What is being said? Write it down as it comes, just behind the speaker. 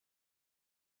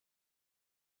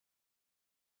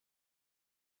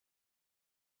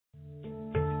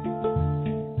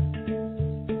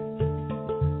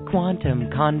Quantum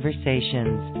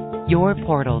Conversations, your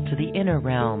portal to the inner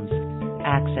realms.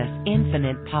 Access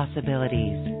infinite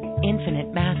possibilities,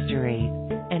 infinite mastery,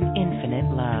 and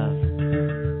infinite love.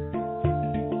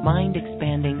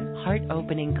 Mind-expanding,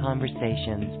 heart-opening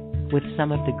conversations with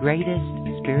some of the greatest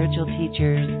spiritual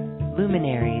teachers,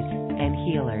 luminaries, and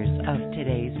healers of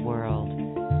today's world.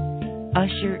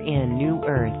 Usher in new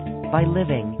earth by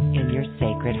living in your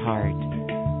sacred heart.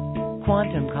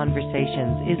 Quantum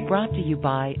Conversations is brought to you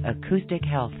by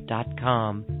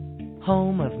AcousticHealth.com,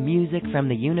 home of music from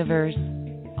the universe,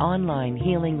 online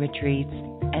healing retreats,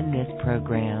 and this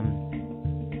program.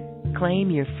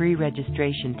 Claim your free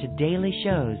registration to daily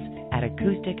shows at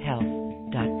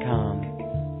AcousticHealth.com.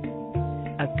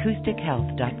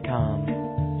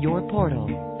 AcousticHealth.com, your portal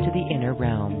to the inner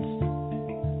realms.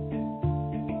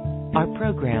 Our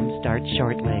program starts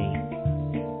shortly.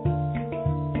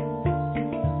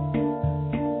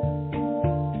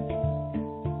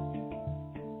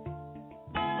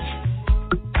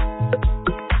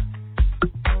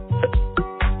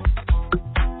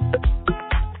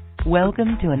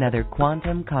 Welcome to another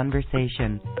Quantum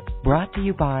Conversation, brought to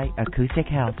you by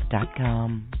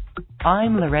AcousticHealth.com.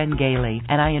 I'm Loren Gailey,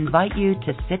 and I invite you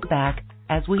to sit back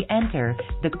as we enter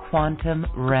the quantum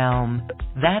realm,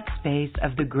 that space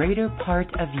of the greater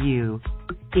part of you.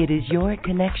 It is your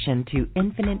connection to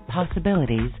infinite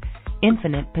possibilities,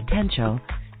 infinite potential,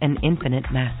 and infinite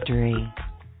mastery.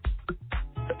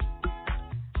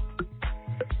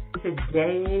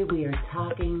 Today we are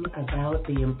talking about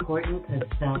the importance of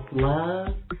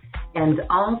self-love and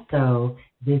also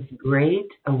this great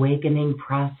awakening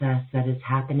process that is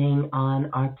happening on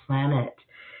our planet.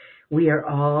 We are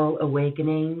all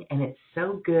awakening, and it's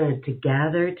so good to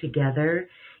gather together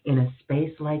in a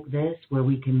space like this where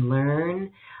we can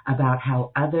learn about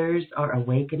how others are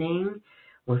awakening.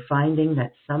 We're finding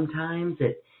that sometimes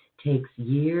it takes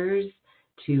years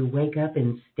to wake up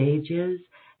in stages,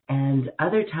 and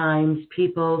other times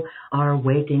people are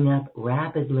waking up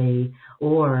rapidly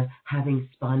or having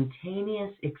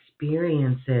spontaneous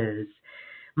experiences.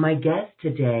 My guest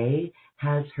today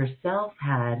has herself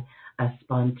had a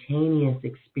spontaneous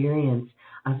experience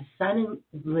of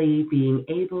suddenly being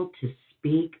able to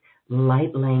speak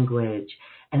light language,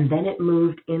 and then it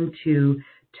moved into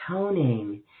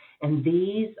toning. And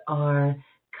these are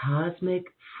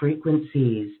cosmic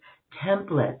frequencies,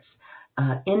 templates,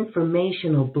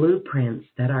 informational blueprints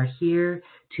that are here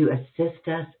to assist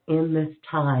us in this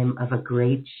time of a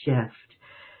great shift.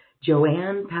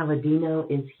 Joanne Palladino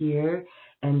is here,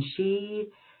 and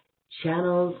she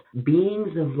channels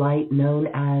beings of light known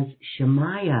as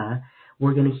Shemaya.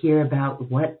 We're going to hear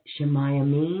about what Shemaya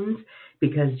means,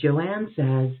 because Joanne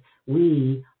says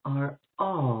we are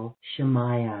all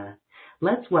Shemaya.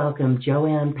 Let's welcome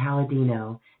Joanne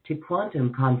Palladino to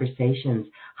Quantum Conversations.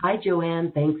 Hi,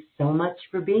 Joanne. Thanks so much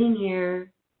for being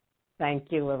here. Thank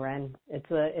you, Loren.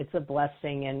 It's a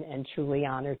blessing and truly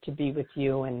honored to be with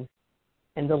you and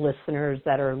the listeners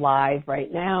that are live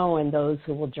right now and those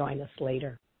who will join us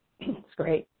later. It's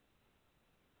great.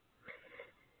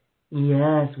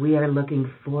 Yes, we are looking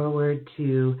forward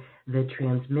to the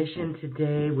transmission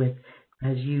today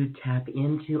as you tap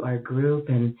into our group,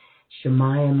 and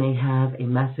Shemaya may have a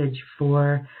message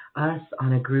for us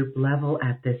on a group level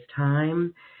at this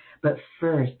time. But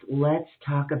first, let's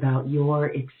talk about your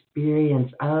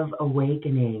experience of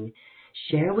awakening.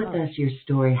 Share with us your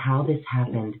story, how this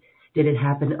happened. Did it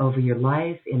happen over your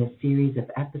life in a series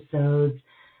of episodes?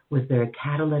 Was there a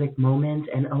catalytic moment?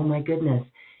 And oh my goodness,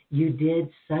 you did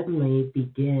suddenly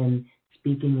begin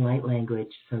speaking light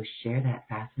language. So share that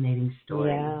fascinating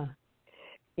story. Yeah.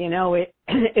 You know, it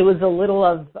was a little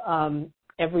of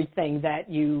everything that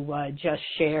you just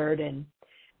shared. And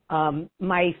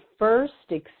my first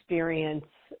experience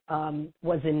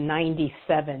was in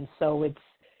 97. So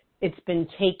it's been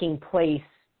taking place,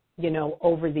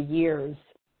 over the years.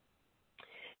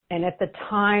 And at the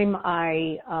time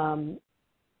I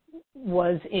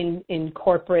was in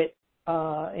corporate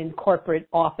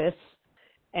office,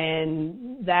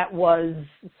 and that was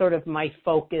sort of my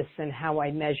focus and how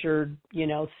I measured,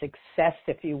 success,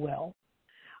 if you will.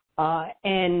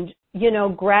 And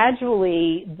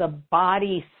gradually the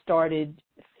body started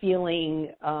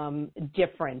feeling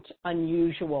different,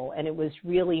 unusual, and it was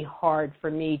really hard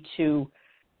for me to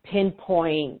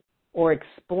pinpoint or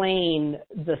explain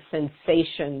the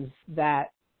sensations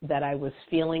that I was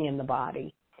feeling in the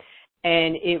body.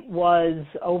 And it was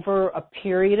over a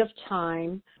period of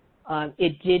time.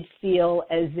 It did feel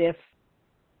as if,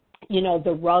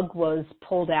 the rug was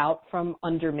pulled out from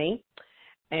under me.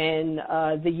 and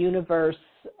the universe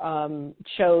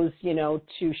chose,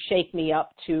 to shake me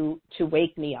up, to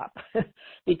wake me up,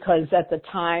 because at the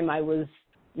time I was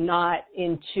not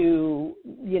into,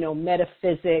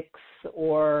 metaphysics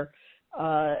or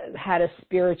had a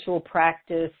spiritual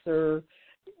practice or,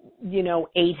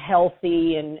 ate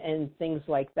healthy and things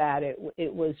like that.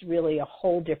 It was really a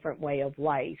whole different way of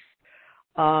life.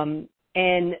 And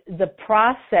the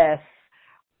process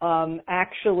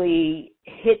actually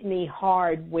hit me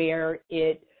hard where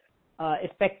it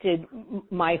affected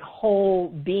my whole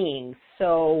being.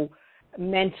 So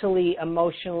mentally,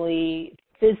 emotionally,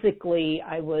 physically,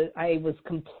 I was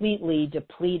completely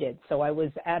depleted. So I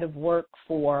was out of work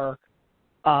for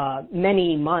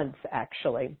many months,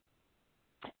 actually.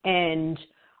 And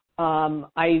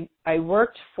I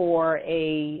worked for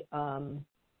a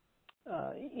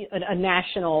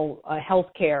national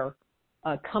healthcare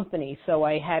company, so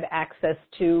I had access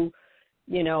to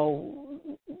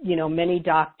many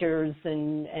doctors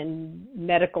and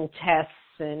medical tests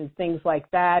and things like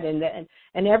that,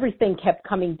 and everything kept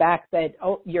coming back that,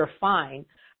 oh, you're fine.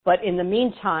 But in the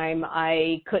meantime,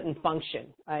 I couldn't function.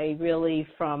 I really,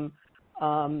 from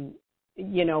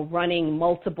running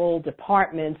multiple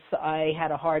departments, I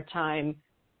had a hard time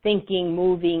thinking,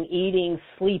 moving, eating,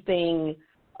 sleeping,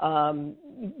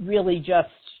 really just,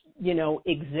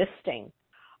 existing.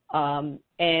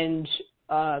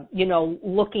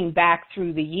 Looking back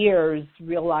through the years,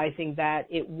 realizing that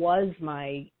it was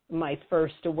my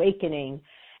first awakening.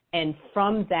 And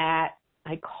from that,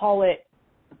 I call it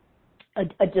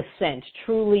a descent,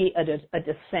 truly a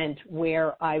descent,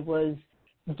 where I was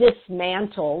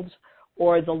dismantled,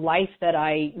 or the life that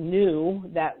I knew,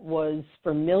 that was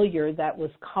familiar, that was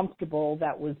comfortable,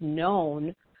 that was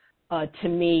known to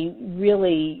me,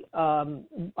 really,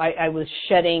 I was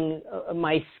shedding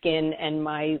my skin and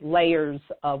my layers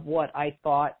of what I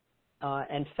thought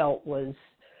and felt was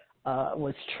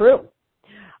true.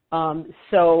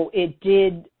 So it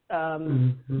did,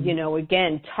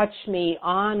 again, touch me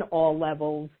on all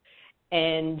levels.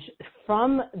 And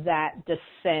from that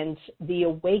descent, the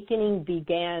awakening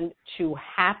began to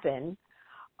happen,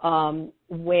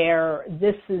 where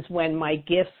this is when my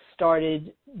gifts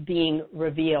started being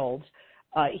revealed.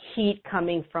 Heat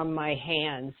coming from my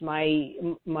hands, my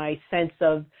sense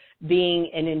of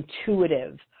being an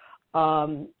intuitive,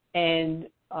 and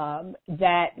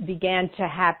that began to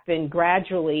happen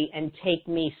gradually and take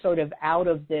me sort of out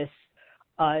of this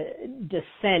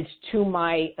descent to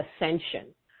my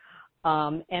ascension.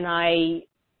 And I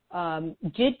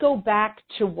did go back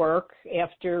to work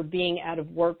after being out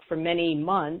of work for many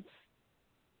months,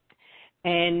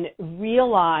 and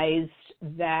realized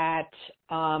that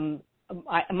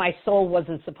my soul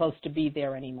wasn't supposed to be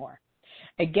there anymore.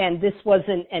 Again, this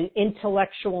wasn't an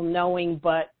intellectual knowing,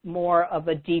 but more of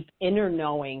a deep inner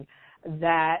knowing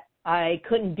that I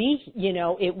couldn't be,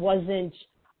 it wasn't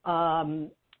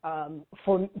for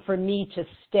me to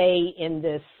stay in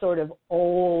this sort of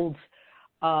old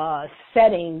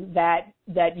setting that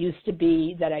used to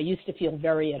be, that I used to feel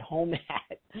very at home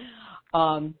at.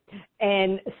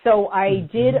 And so I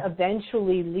did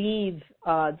eventually leave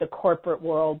the corporate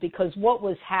world, because what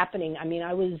was happening,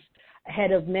 I was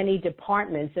head of many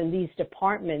departments, and these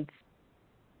departments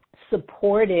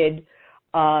supported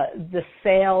the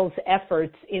sales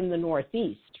efforts in the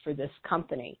Northeast for this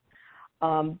company.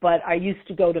 But I used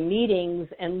to go to meetings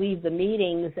and leave the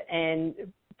meetings, and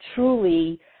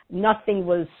truly nothing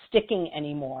was sticking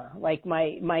anymore. Like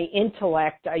my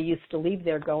intellect, I used to leave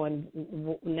there going,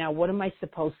 now what am I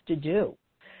supposed to do?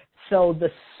 So the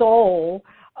soul,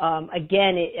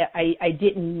 again, I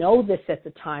didn't know this at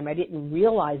the time. I didn't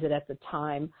realize it at the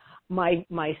time.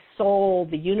 My soul,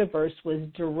 the universe, was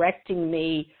directing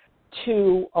me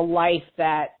to a life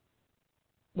that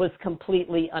was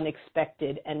completely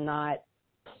unexpected and not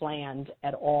planned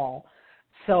at all.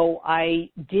 So I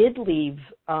did leave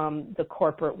the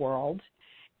corporate world,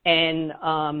 and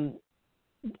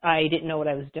I didn't know what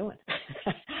I was doing.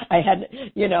 I had,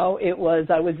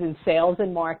 I was in sales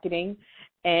and marketing,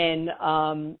 and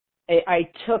I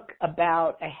took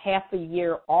about a half a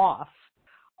year off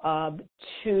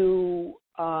to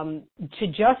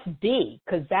just be,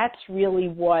 because that's really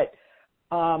what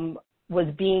was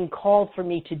being called for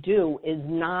me to do, is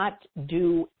not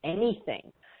do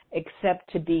anything except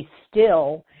to be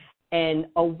still and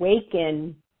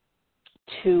awaken,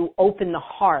 to open the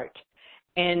heart.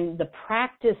 And the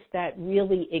practice that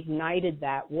really ignited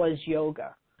that was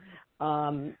yoga,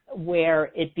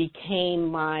 where it became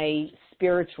my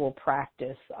spiritual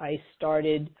practice. I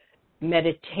started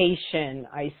meditation.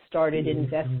 I started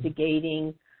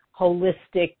investigating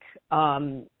holistic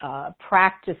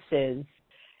practices.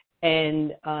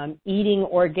 and eating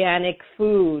organic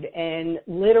food. And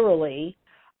literally,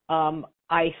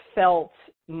 I felt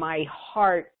my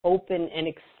heart open and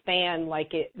expand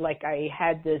like I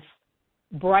had this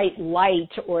bright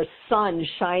light or sun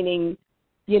shining,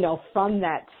 from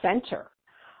that center.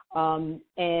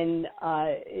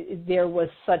 There was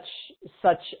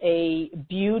such a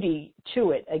beauty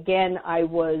to it. Again, I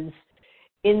was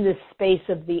in the space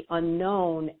of the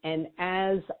unknown, and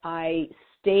as I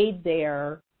stayed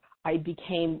there, I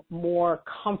became more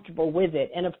comfortable with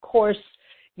it. And of course,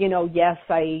 yes,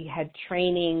 I had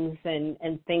trainings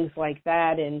and things like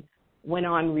that, and went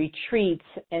on retreats,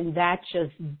 and that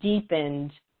just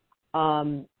deepened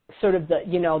sort of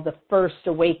the first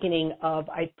awakening of,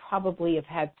 I probably have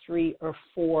had 3 or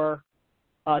 4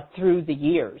 through the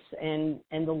years, and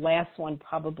the last one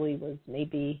probably was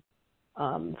maybe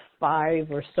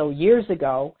 5 or so years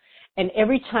ago. And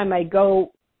every time I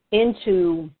go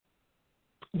into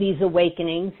these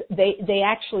awakenings, they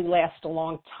actually last a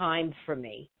long time for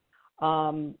me,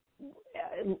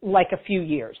 like a few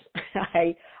years.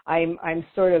 I'm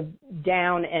sort of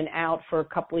down and out for a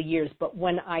couple of years, but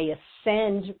when I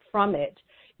ascend from it,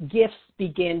 gifts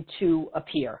begin to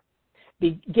appear.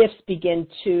 Gifts begin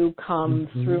to come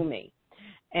through me.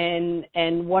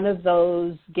 And one of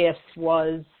those gifts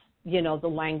was, the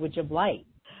language of light,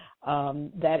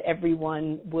 that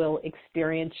everyone will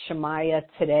experience Shemaya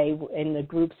today in the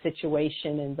group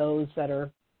situation, and those that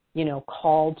are,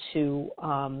 called to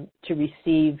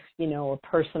receive, a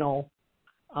personal,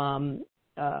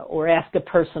 or ask a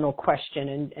personal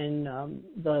question, and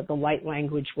the light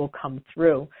language will come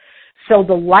through. So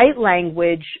the light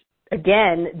language,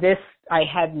 again, this, I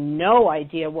had no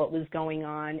idea what was going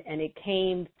on, and it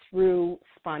came through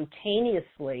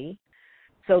spontaneously.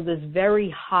 So this very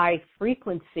high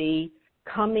frequency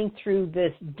coming through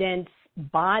this dense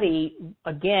body,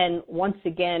 once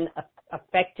again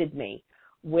affected me,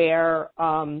 where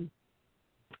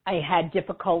I had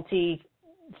difficulty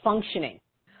functioning,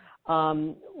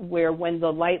 where when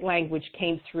the light language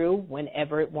came through,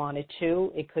 whenever it wanted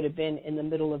to, it could have been in the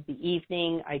middle of the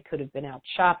evening, I could have been out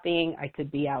shopping, I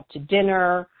could be out to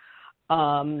dinner.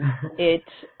 It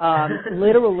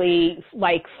literally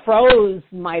like froze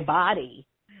my body,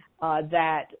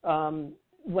 that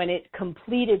when it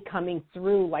completed coming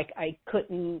through, like I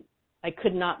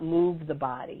could not move the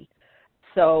body.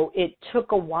 So it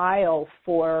took a while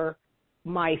for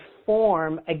my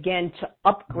form again to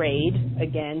upgrade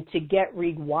again, to get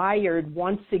rewired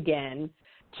once again,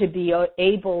 to be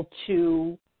able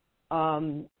to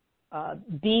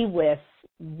be with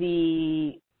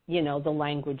the the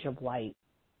language of light.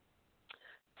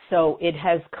 So it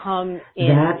has come in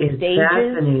that is stages.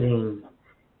 Fascinating.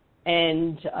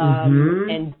 And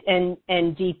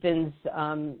deepens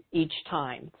each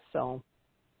time. So.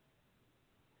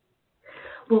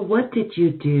 Well, what did you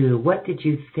do? What did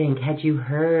you think? Had you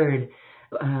heard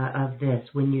of this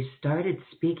when you started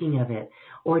speaking of it?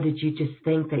 Or did you just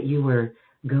think that you were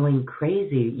going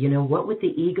crazy? What would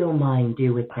the ego mind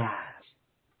do with that?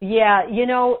 Yeah,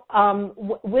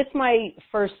 with my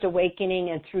first awakening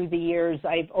and through the years,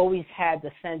 I've always had the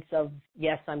sense of,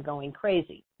 yes, I'm going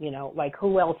crazy. Like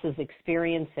who else is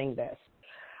experiencing this?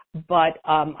 But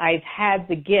I've had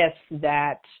the gifts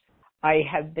that I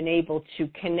have been able to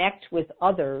connect with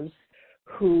others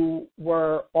who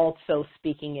were also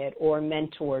speaking it, or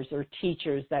mentors or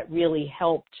teachers that really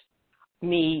helped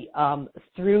me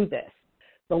through this.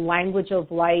 The language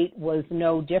of light was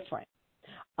no different.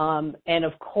 And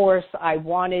of course, I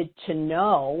wanted to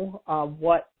know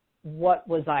what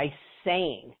was I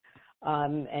saying.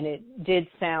 And it did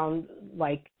sound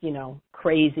like,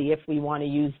 crazy, if we want to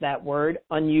use that word,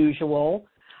 unusual.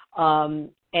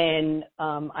 And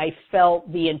I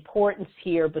felt the importance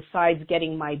here, besides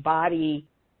getting my body,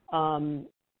 up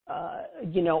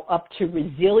to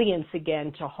resilience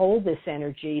again to hold this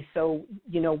energy. So,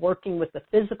 working with the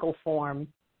physical form,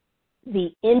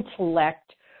 the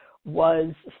intellect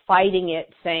was fighting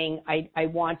it, saying, I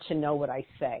want to know what I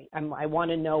say. I want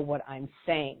to know what I'm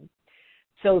saying.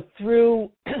 So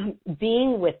through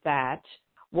being with that,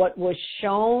 what was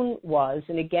shown was,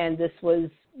 and again, this was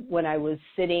when I was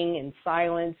sitting in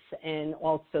silence and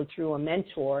also through a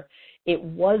mentor, it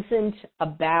wasn't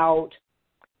about,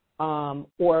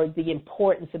 or the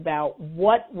importance about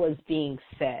what was being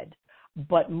said,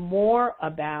 but more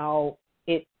about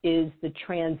it is the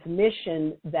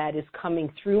transmission that is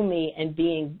coming through me and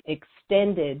being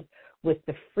extended with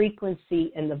the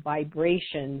frequency and the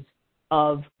vibrations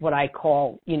of what I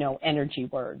call, energy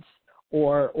words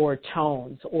or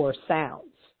tones or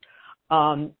sounds.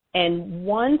 And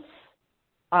once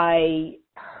I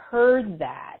heard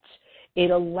that, It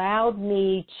allowed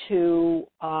me to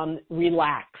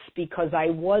relax because I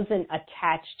wasn't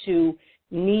attached to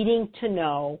needing to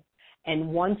know. And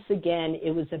once again,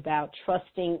 it was about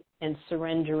trusting and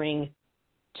surrendering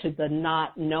to the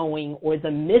not knowing or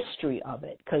the mystery of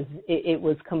it, because it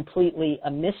was completely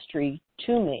a mystery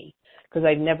to me because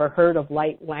I'd never heard of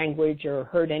light language or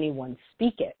heard anyone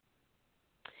speak it.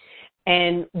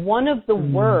 And one of the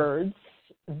words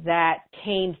that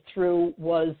came through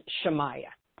was Shemaya.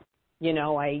 You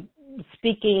know, I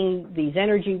speaking these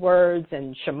energy words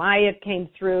and Shemaya came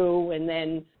through, and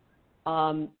then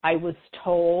I was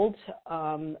told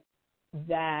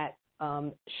that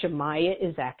Shemaya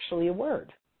is actually a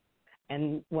word.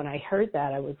 And when I heard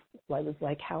that, I was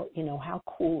like, how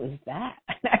cool is that?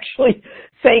 I'm actually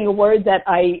saying a word that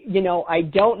I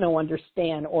don't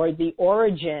understand, or the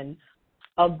origin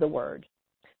of the word.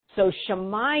 So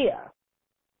Shemaya,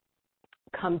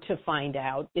 come to find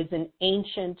out, is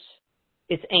ancient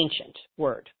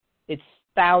word. It's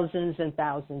thousands and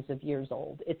thousands of years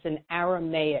old. It's an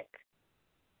Aramaic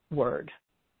word.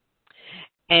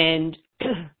 And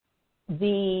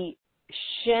the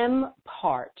Shem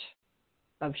part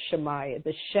of Shemaya,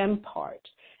 the Shem part,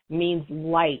 means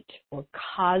light or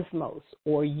cosmos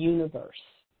or universe,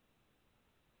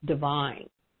 divine.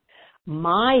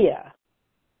 Maya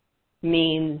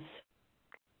means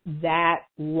that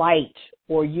light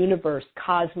or universe,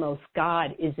 cosmos,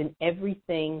 God is in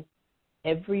everything,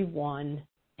 everyone,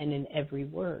 and in every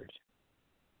word.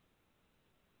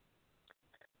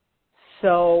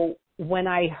 So when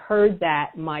I heard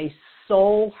that, my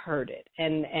soul heard it,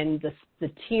 and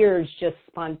the tears just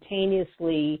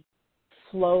spontaneously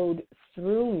flowed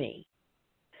through me,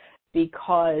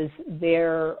 because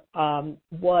there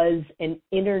was an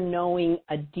inner knowing,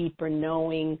 a deeper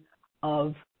knowing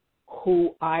of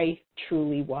who I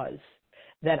truly was,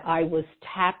 that I was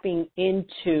tapping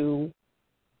into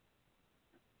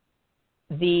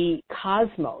the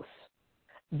cosmos,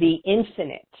 the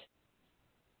infinite,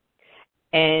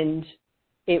 and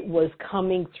it was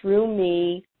coming through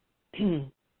me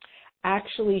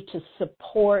actually to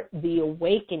support the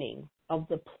awakening of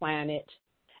the planet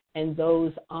and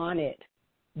those on it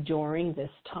during this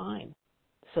time.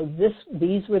 So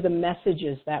these were the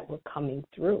messages that were coming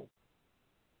through.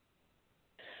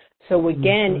 So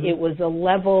again, it was a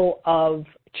level of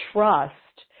trust.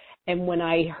 And when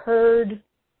I heard,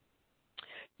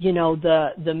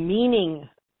 the meaning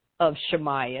of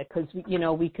Shemaya, because,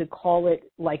 we could call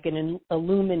it like an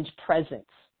illumined presence,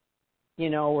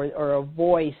 or a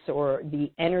voice, or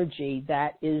the energy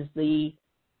that is the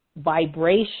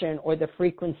vibration or the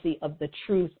frequency of the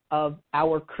truth of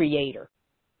our Creator,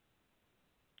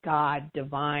 God,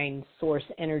 divine, source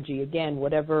energy, again,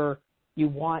 whatever you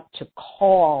want to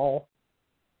call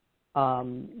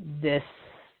this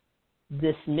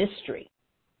mystery.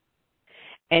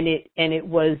 And it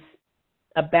was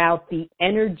about the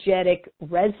energetic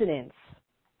resonance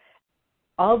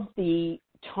of the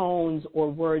tones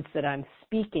or words that I'm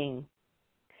speaking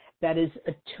that is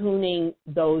attuning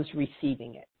those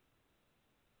receiving it.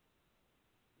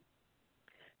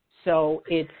 So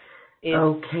it's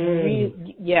okay.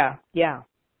 Yeah.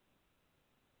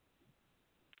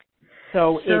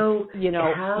 So it's,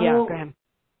 go ahead.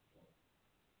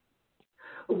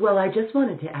 Well, I just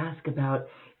wanted to ask about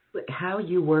how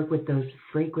you work with those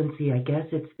frequency. I guess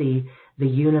it's the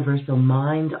universal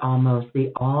mind, almost,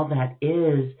 the all that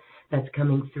is that's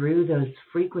coming through those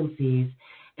frequencies,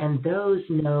 and those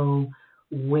know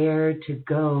where to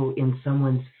go in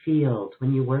someone's field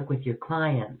when you work with your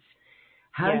clients.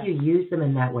 How do you use them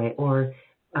in that way? Or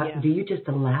do you just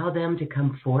allow them to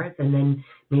come forth, and then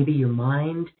maybe your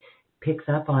mind picks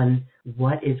up on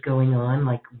what is going on,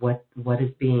 like what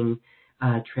is being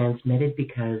transmitted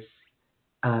because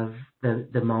of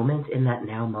the moment in that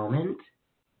now moment?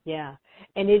 Yeah.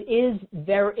 And it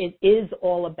is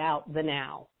all about the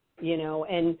now,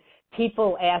 and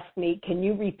people ask me, can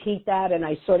you repeat that? And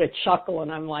I sort of chuckle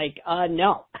and I'm like,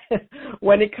 no.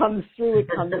 When it comes through, it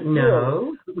comes through.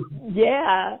 No.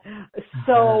 Yeah.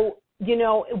 So,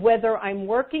 whether I'm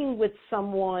working with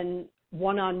someone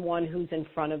one-on-one who's in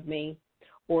front of me,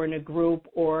 or in a group,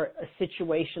 or a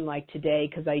situation like today,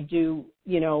 because I do,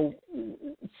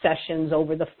 sessions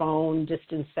over the phone,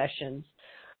 distance sessions,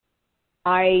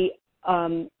 I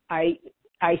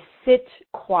sit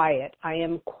quiet. I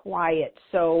am quiet.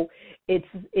 So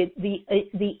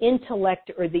the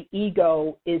intellect or the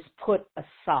ego is put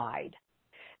aside.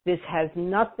 This has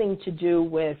nothing to do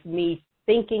with me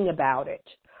thinking about it,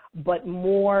 but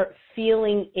more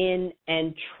feeling in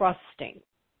and trusting.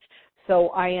 So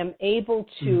I am able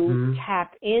to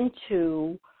tap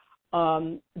into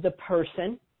the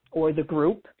person or the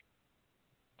group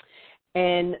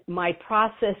And my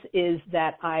process is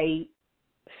that I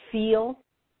feel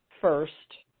first,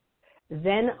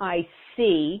 then I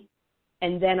see,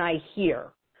 and then I hear.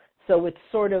 So it's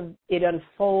sort of, it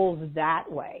unfolds that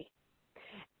way.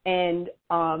 And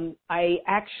I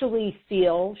actually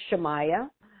feel Shemaya,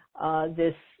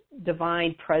 this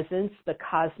divine presence, the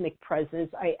cosmic presence.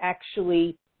 I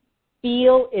actually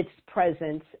feel its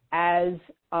presence as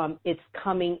it's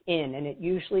coming in, and it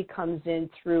usually comes in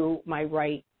through my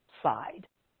right side.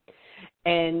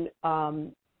 And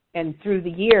through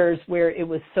the years where it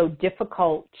was so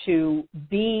difficult to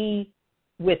be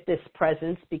with this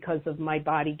presence because of my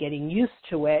body getting used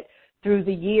to it, through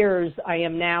the years I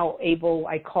am now able,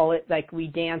 I call it like we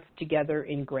dance together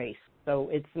in grace. So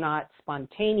it's not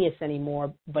spontaneous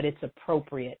anymore, but it's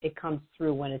appropriate. It comes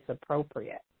through when it's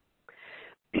appropriate.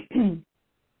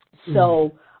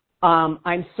 So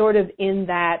I'm sort of in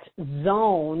that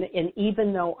zone, and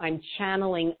even though I'm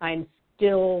channeling, I'm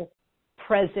still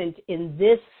present in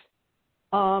this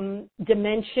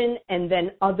dimension and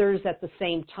then others at the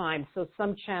same time. So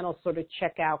some channels sort of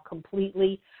check out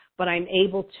completely, but I'm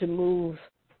able to move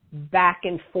back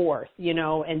and forth,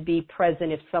 and be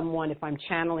present if I'm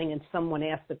channeling and someone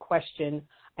asks a question,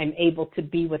 I'm able to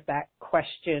be with that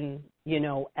question,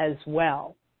 as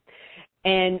well.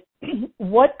 And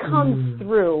what comes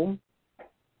through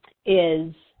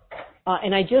is,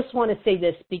 and I just want to say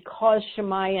this, because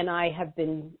Shemaya and I have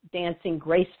been dancing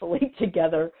gracefully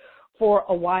together for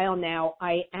a while now,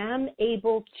 I am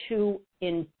able to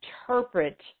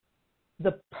interpret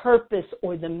the purpose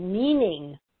or the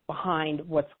meaning behind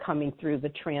what's coming through the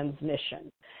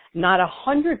transmission. Not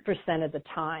 100% of the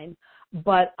time,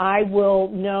 but I will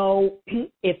know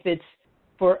if it's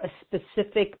for a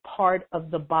specific part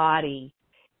of the body,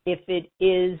 if it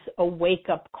is a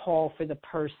wake-up call for the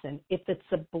person, if it's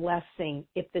a blessing,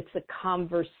 if it's a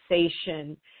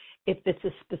conversation, if it's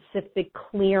a specific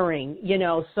clearing,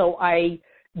 so I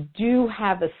do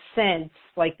have a sense,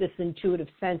 like this intuitive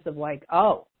sense of like,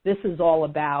 oh, this is all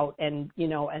about, and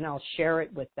I'll share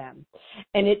it with them.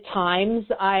 And at times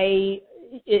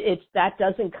that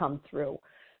doesn't come through.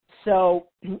 So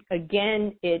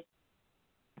again, it's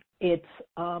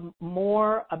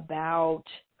more about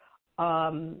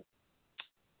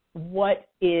what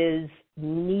is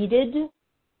needed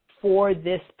for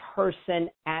this person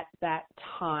at that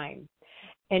time.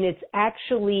 And it's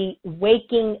actually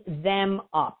waking them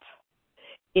up.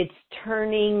 It's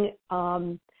turning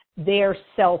their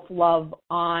self-love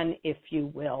on, if you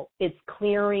will. It's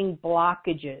clearing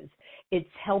blockages. It's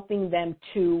helping them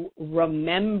to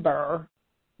remember,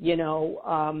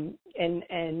 and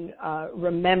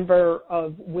remember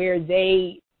of where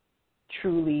they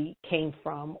truly came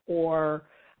from, or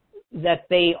that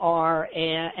they are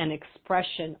an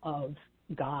expression of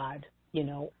God,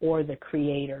 or the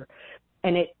Creator.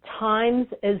 And at times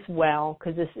as well,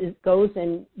 because this goes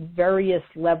in various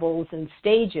levels and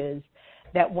stages,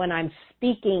 that when I'm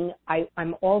speaking,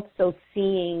 I'm also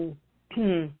seeing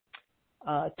tones,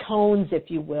 if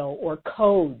you will, or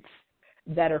codes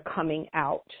that are coming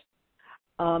out.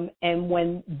 And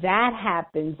when that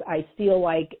happens, I feel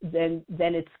like then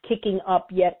it's kicking up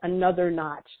yet another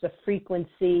notch. The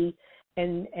frequency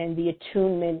and the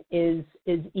attunement is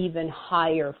even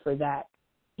higher for that,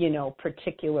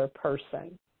 particular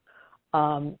person.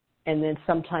 And then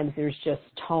sometimes there's just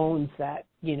tones that,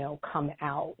 come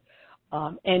out.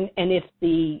 And if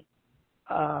the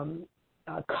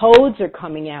codes are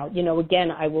coming out,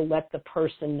 again, I will let the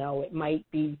person know. It might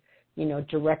be,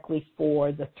 directly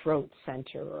for the throat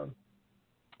center, or,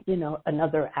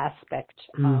 another aspect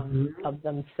of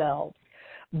themselves.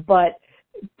 But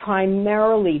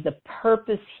primarily the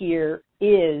purpose here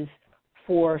is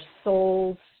for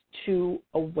souls to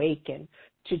awaken,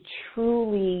 to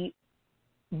truly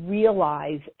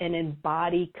realize and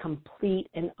embody complete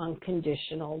and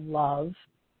unconditional love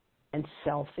and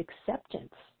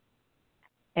self-acceptance,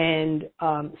 and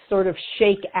sort of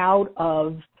shake out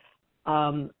of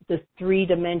the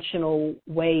three-dimensional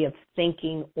way of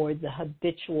thinking, or the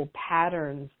habitual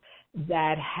patterns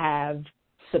that have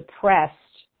suppressed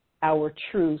our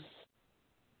truth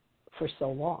for so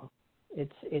long.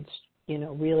 It's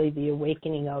really the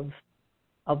awakening of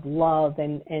love,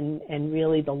 and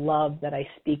really the love that I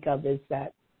speak of is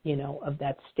that, of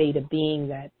that state of being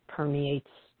that permeates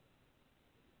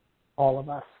all of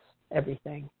us,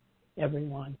 everything,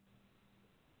 everyone.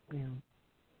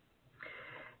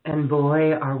 And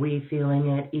boy, are we feeling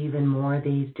it even more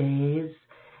these days.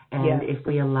 And if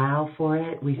we allow for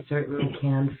it, we certainly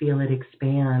can feel it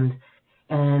expand.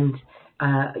 And,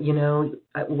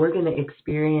 we're going to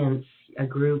experience a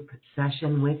group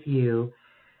session with you.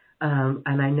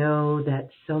 And I know that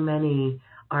so many many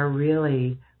are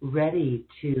really ready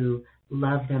to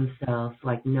love themselves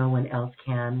like no one else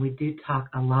can. We do talk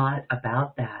a lot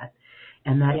about that,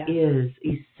 and that is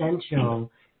essential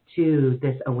to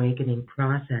this awakening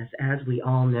process, as we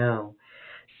all know.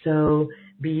 So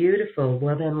beautiful.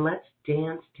 Well, then let's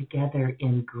dance together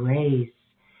in grace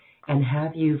and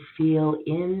have you feel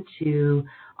into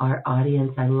our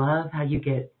audience. I love how you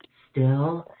get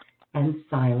still and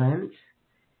silent.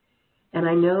 And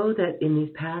I know that in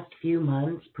these past few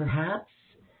months, perhaps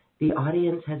the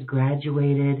audience has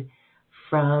graduated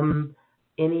from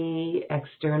any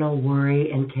external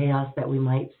worry and chaos that we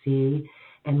might see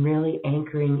and really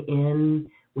anchoring in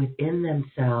within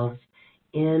themselves,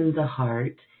 in the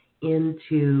heart,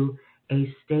 into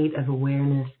a state of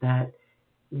awareness that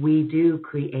we do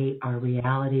create our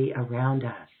reality around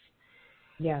us.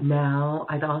 Yes. Now,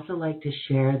 I'd also like to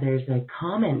share, there's a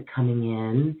comment coming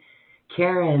in.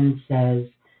 Karen says,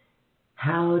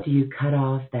 how do you cut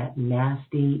off that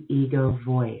nasty ego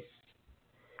voice?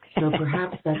 So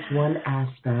perhaps that's one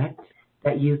aspect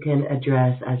that you can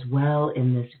address as well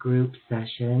in this group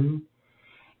session.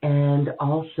 And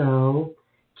also,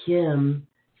 Kim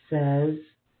says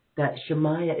that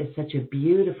Shemaya is such a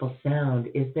beautiful sound.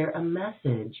 Is there a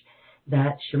message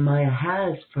that Shemaya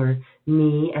has for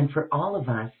me and for all of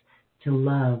us to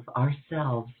love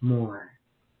ourselves more?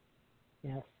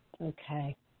 Yes.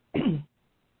 Okay.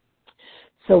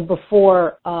 So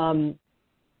before I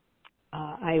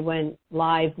went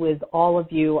live with all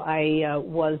of you, I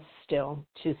was still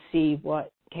to see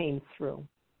what came through.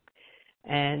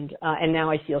 And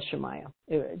now I feel Shemaya.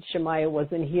 Shemaya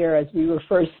wasn't here as we were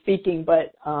first speaking,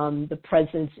 but the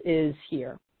presence is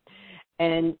here.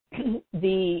 And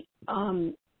the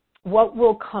what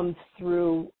will come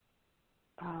through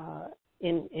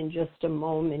in just a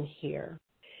moment here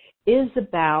is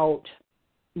about,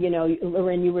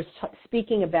 Lorraine, you were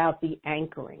speaking about the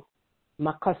anchoring.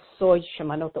 Makasoy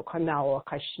shemanoto kanao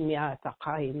kashmia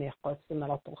takai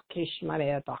mekosimaroto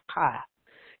kishmare taka.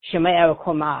 Shemaya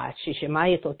koma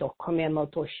shishemaito to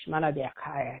komemoto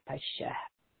shmanabiakaya tasha.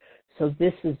 So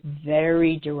this is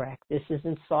very direct. This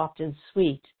isn't soft and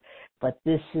sweet, but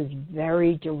this is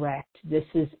very direct. This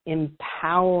is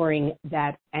empowering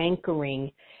that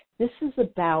anchoring. This is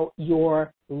about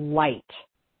your light.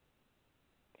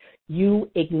 You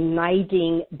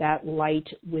igniting that light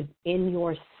within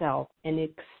yourself and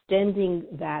extending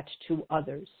that to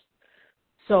others.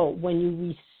 So when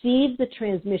you receive the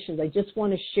transmissions, I just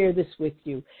want to share this with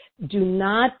you. Do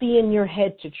not be in your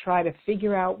head to try to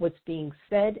figure out what's being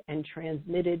said and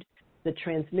transmitted, the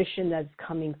transmission that's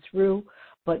coming through,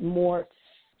 but more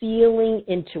feeling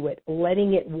into it,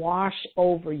 letting it wash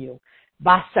over you.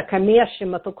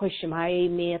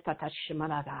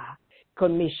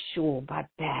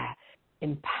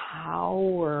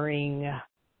 Empowering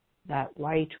that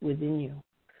light within you.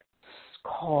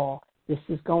 Call. This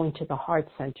is going to the heart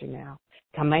center now.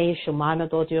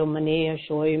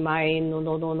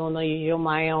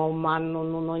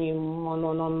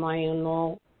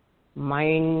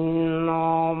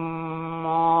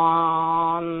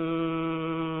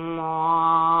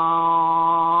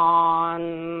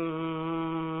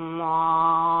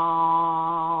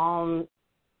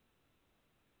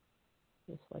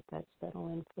 Just let that settle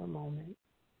in for a moment.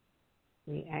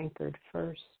 We anchored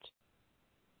first.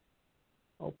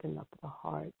 Open up the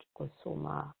heart,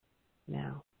 Kusuma.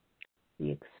 Now,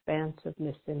 the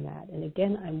expansiveness in that. And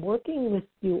again, I'm working with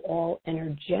you all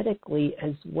energetically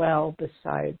as well,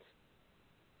 besides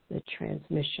the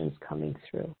transmissions coming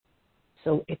through.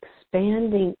 So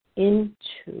expanding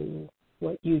into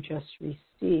what you just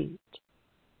received,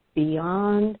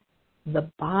 beyond the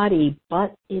body,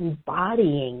 but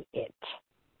embodying it.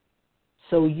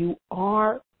 So you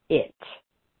are it.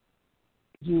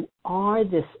 You are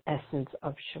this essence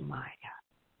of Shemaya,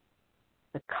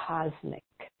 the cosmic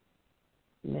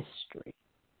mystery.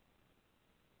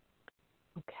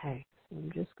 Okay, so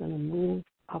I'm just going to move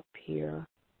up here,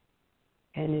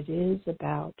 and it is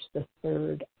about the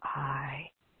third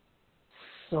eye.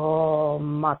 So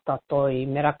matatoi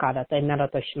merakada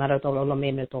tenarato shmarato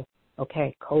lolomeneto.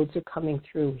 Okay, codes are coming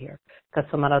through here.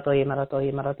 Kasamaratoi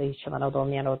maratoi maratoi shmarato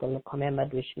miaroto komema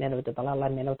dushmero de balala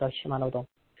menoto shmarato.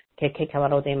 Keke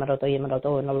kawaro de maroto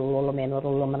yemaroto no lolo meno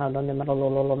lolo manano no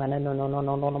lolo manano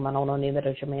no manano ni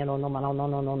vero shmeno no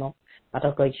manano no.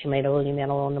 Atako shmero ni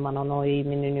meno no manano I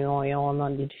minino yo no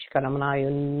dishkaramana yo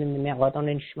ni megoto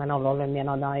ni shmeno lolo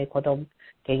meno dai koto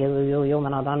ke yo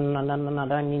manadan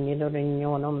nana ni no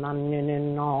no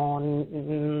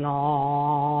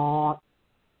no.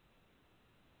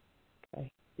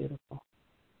 Okay, beautiful.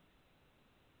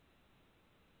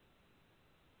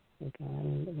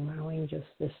 Again, allowing just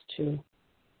this to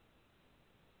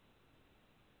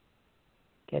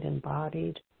get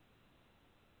embodied.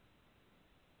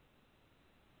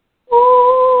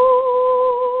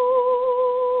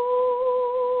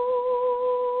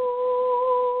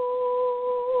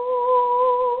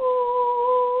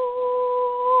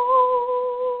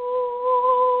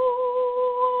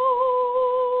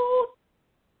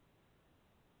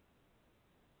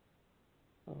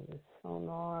 So the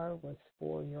sonar was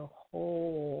for your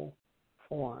whole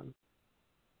form.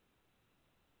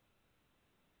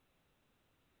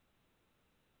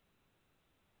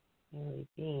 Really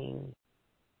being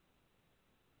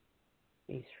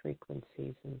these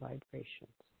frequencies and vibrations,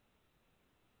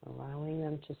 allowing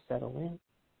them to settle in.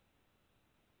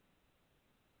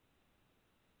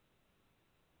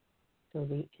 So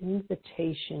the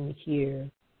invitation here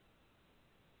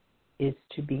is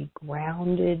to be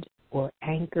grounded or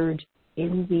anchored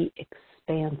in the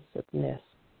expansiveness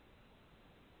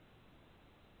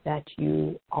that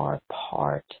you are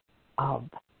part of,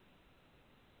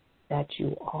 that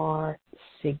you are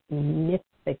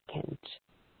significant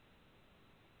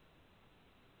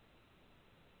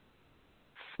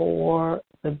for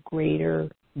the greater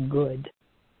good,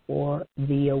 for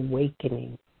the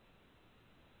awakening,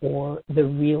 for the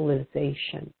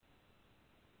realization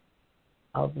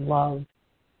of love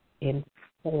in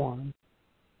form.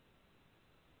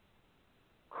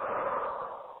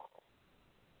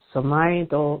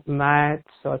 Samaido mat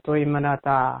sotoi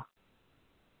manata.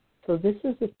 So this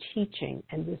is a teaching,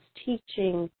 and this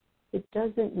teaching, it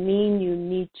doesn't mean you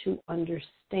need to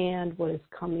understand what is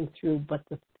coming through, but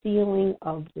the feeling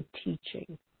of the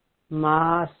teaching.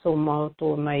 Ma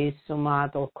somato mai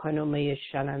somato kono mai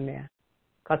shaname.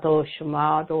 Kato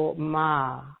shumado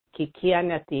ma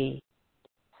kikianati.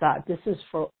 This is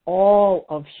for all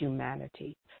of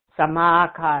humanity.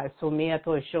 Samaka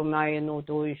sumeto shumayano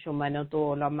do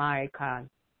shumanato lamaikan.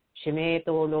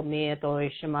 Shimeto lo meto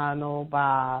shimano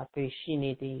ba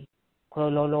tishiniti.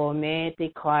 Kololo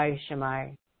meti kwai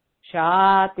shimai.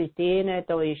 Shati tine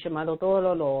to ishimano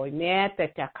tololo.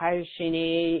 Mete takai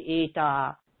shini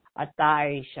ita.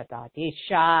 Atai shatati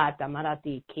shata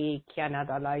marati ki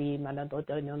kianadalai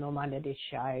manadoto no manadi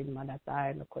shai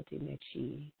manatai makoti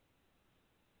mechi.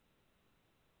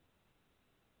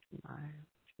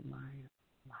 Shumaya.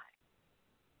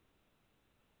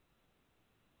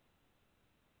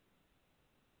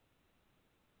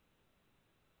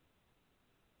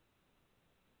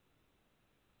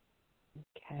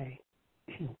 Okay.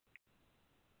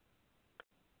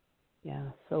 Yeah,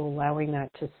 so allowing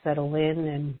that to settle in,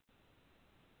 and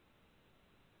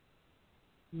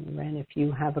Ren, if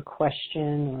you have a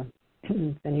question, or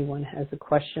if anyone has a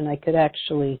question, I could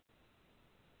actually,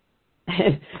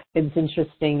 it's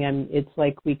interesting, and it's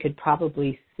like we could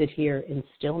probably sit here in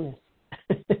stillness.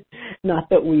 Not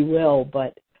that we will,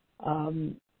 but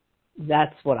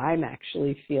that's what I'm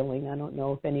actually feeling. I don't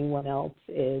know if anyone else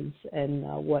is, and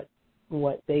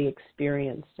what they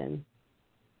experienced, and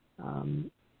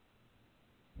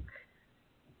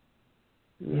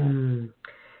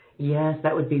Yes,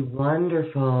 that would be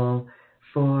wonderful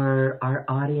for our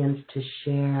audience to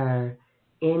share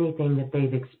anything that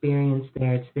they've experienced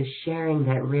there. It's the sharing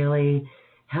that really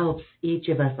helps each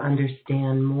of us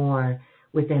understand more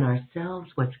within ourselves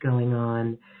what's going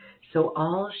on. So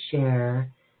I'll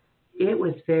share. It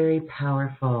was very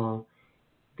powerful.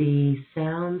 The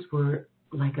sounds were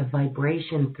like a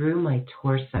vibration through my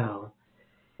torso.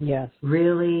 Yes.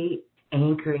 Really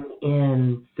anchoring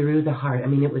in through the heart. I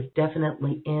mean, it was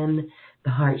definitely in the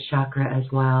heart chakra as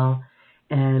well,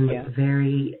 and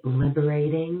very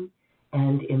liberating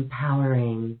and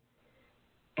empowering.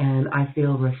 And I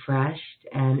feel refreshed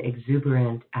and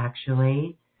exuberant,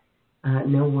 actually.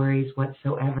 No worries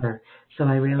whatsoever. So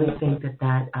I really think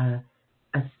that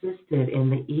assisted in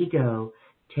the ego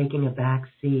taking a back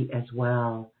seat as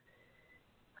well.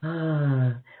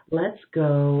 Let's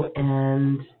go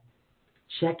and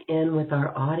check in with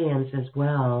our audience as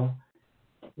well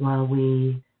while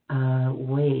we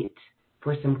wait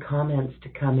for some comments to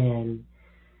come in.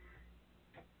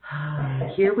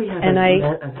 Here we have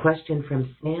a question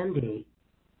from Sandy.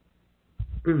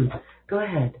 Go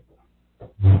ahead.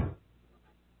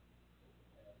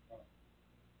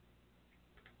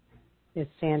 Is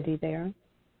Sandy there?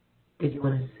 Did you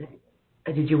want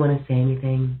to say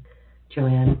anything,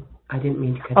 Joanne? I didn't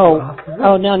mean to cut you off.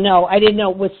 Oh, no. I didn't know.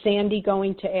 Was Sandy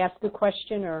going to ask the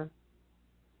question, or?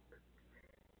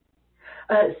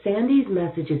 Sandy's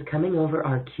message is coming over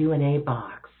our Q&A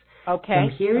box. Okay.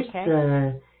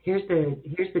 So here's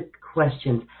the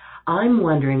questions. I'm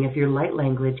wondering if your light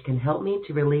language can help me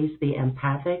to release the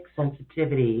empathic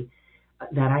sensitivity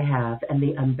that I have and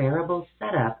the unbearable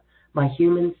setup my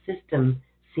human system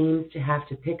seems to have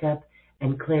to pick up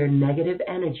and clear negative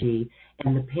energy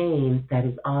and the pain that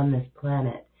is on this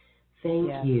planet.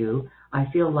 Thank you. I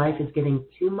feel life is getting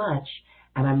too much,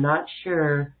 and I'm not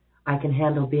sure I can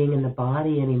handle being in the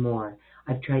body anymore.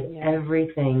 I've tried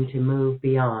everything to move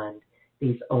beyond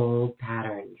these old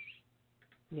patterns.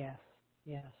 Yes,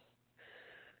 yes.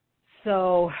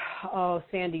 So,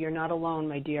 Sandy, you're not alone,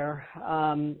 my dear.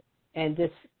 And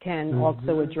this can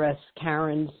also address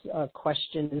Karen's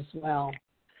question as well.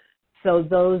 So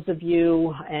those of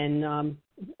you, and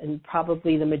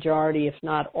probably the majority, if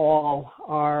not all,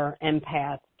 are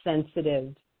empaths,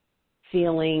 sensitive,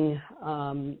 feeling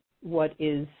what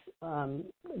is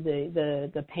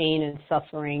the pain and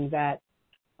suffering that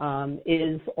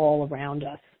is all around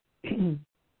us.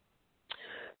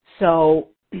 So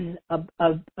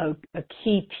a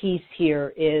key piece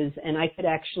here is, and I could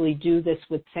actually do this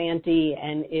with Sandy,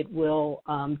 and it will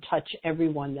touch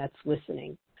everyone that's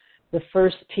listening. The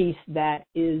first piece that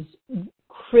is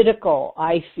critical,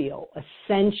 I feel,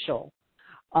 essential,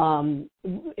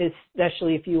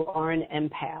 especially if you are an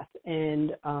empath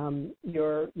and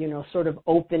you're, sort of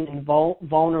open and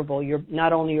vulnerable, you're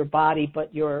not only your body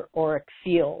but your auric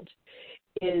field,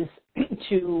 is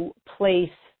to place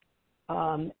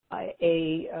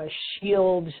a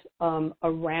shield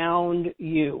around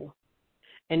you,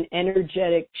 an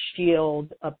energetic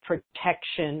shield, a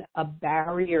protection, a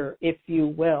barrier, if you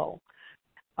will,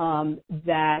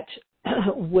 that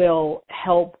will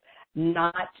help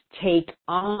not take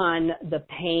on the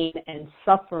pain and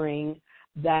suffering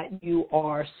that you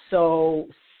are so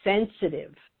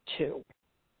sensitive to.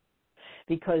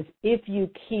 Because if you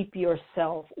keep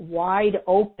yourself wide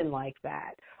open like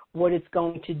that, what it's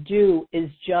going to do is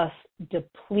just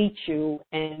deplete you,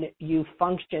 and you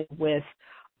function with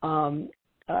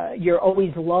you're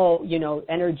always low,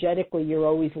 energetically you're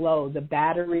always low. The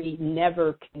battery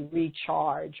never can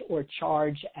recharge or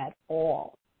charge at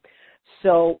all.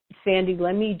 So, Sandy,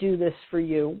 let me do this for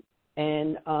you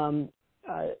and all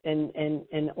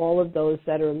of those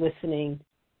that are listening,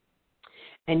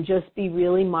 and just be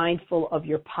really mindful of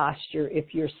your posture.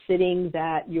 If you're sitting,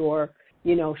 that your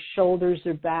shoulders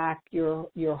are back,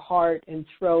 your heart and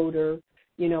throat are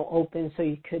open, so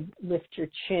you could lift your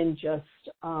chin just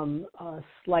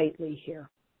slightly here.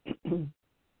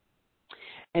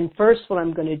 And first, what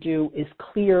I'm going to do is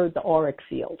clear the auric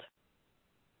field.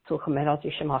 So,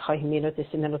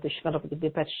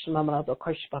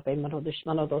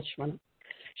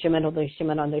 Shimano the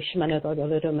Shimano the Shimano the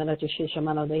little minute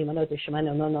Shimano the Imano the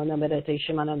Shimano no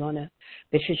meditation Shimano no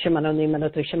the Shimano the Imano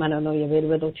the Shimano no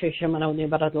little Shimano the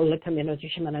Barato the Camino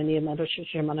Shimano the Imano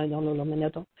Shimano no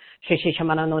Minato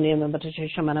Shimano no name but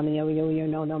Shimano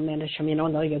no man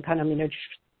Shimano no you kind of minute.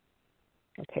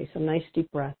 Okay, so nice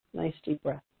deep breath.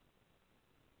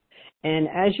 And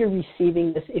as you're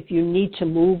receiving this, if you need to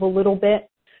move a little bit,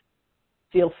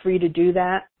 feel free to do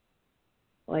that.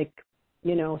 Like,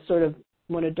 sort of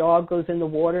when a dog goes in the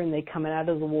water and they come out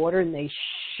of the water and they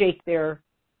shake their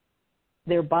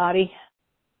body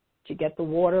to get the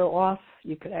water off,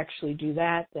 you could actually do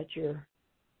that you're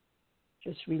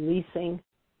just releasing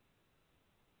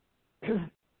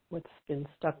what's been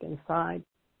stuck inside.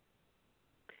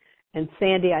 And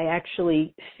Sandy, I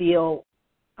actually feel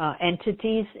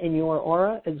entities in your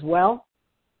aura as well.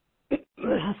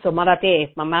 So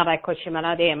marate, mamara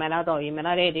koshimarade, marado,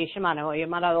 yimarade, shimano,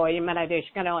 yimarado, yimarade,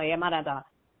 shikano, yamarada.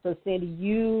 So Sandy,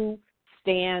 you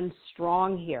stand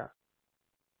strong here.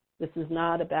 This is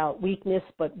not about weakness,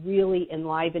 but really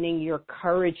enlivening your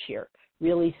courage here,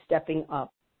 really stepping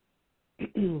up,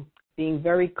 being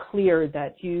very clear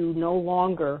that you no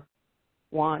longer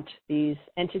want these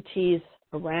entities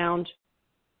around.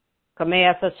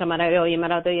 Okay, so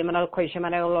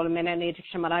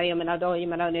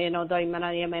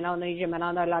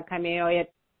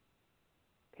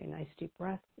nice deep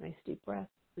breath,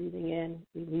 breathing in,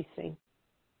 releasing.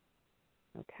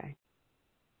 Okay.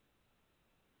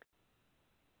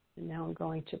 And now I'm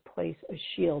going to place a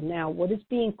shield. Now, what is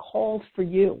being called for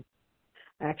you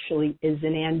actually is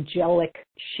an angelic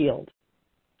shield.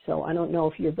 So I don't know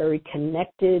if you're very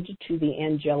connected to the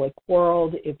angelic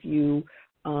world, if you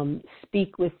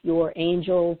speak with your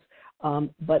angels,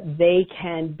 but they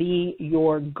can be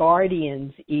your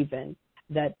guardians even,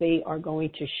 that they are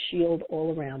going to shield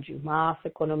all around you.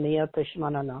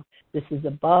 This is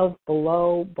above,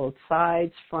 below, both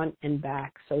sides, front and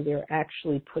back. So they're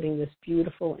actually putting this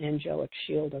beautiful angelic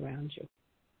shield around you.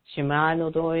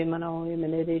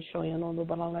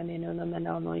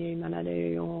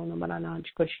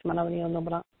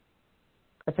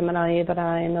 Okay,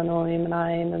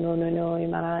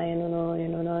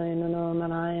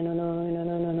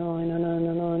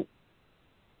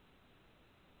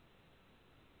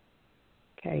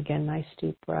 again, nice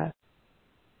deep breath.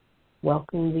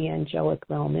 Welcome the angelic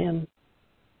realm in.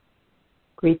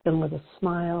 Greet them with a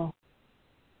smile.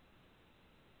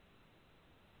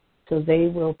 So they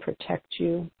will protect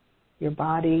you, your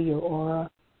body, your aura.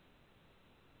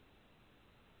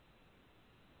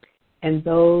 And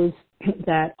those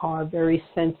that are very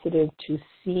sensitive to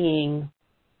seeing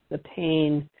the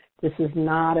pain, this is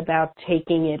not about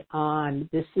taking it on.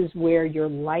 This is where your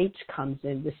light comes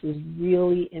in. This is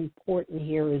really important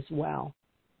here as well.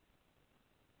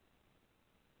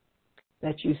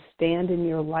 That you stand in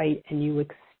your light and you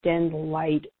extend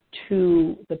light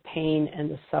to the pain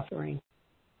and the suffering.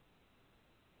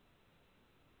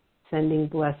 Sending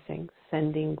blessings,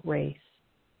 sending grace.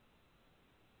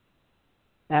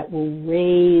 That will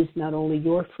raise not only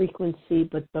your frequency,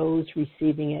 but those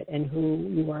receiving it and who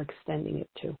you are extending it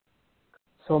to.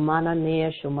 So mana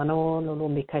ne shumano no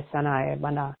mikasana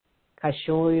mana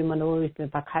kashoy mano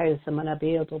pakaya samana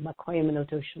beoto makoy mano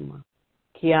toshuma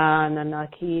kiana na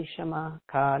kishama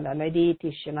kana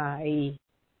laditi shanai.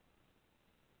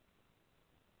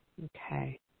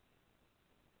 Okay.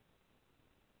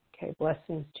 Okay,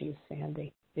 blessings to you,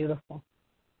 Sandy. Beautiful.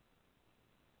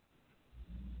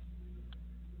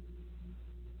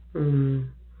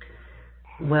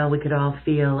 Well, we could all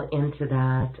feel into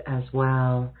that as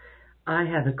well. I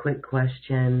have a quick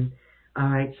question. All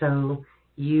right, so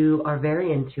you are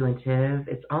very intuitive.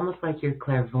 It's almost like you're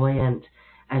clairvoyant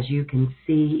as you can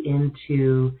see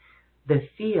into the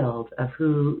field of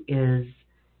who is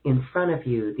in front of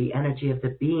you, the energy of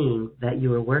the being that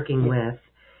you are working with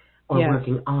or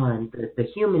working on, the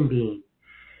human being.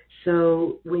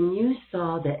 So when you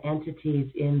saw the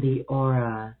entities in the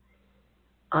aura,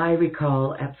 I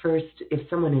recall at first, if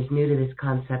someone is new to this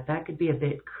concept, that could be a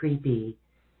bit creepy.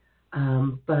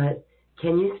 But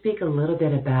can you speak a little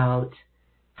bit about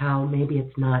how maybe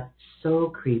it's not so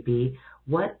creepy?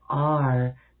 What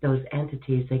are those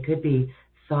entities? They could be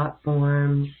thought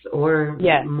forms or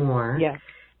more. Yeah.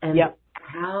 And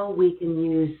how we can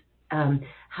use,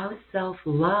 how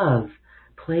self-love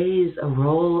plays a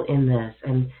role in this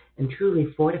and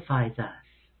truly fortifies us.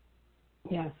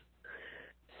 Yes.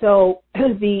 So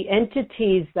the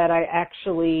entities that I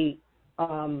actually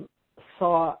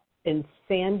saw in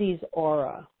Sandy's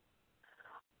aura,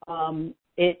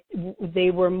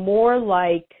 they were more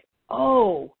like,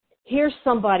 oh, here's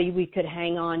somebody we could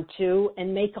hang on to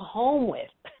and make a home with.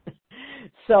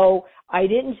 So I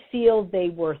didn't feel they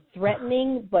were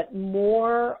threatening, but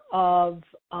more of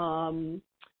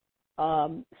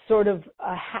sort of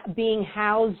being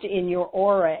housed in your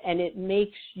aura, and it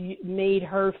made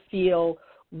her feel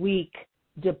weak,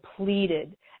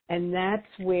 depleted, and that's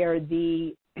where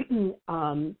the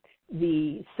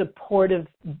supportive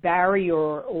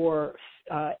barrier or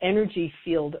energy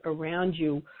field around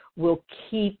you will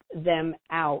keep them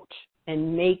out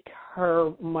and make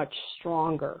her much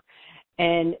stronger.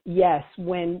 And yes,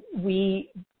 when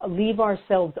we leave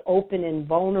ourselves open and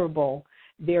vulnerable,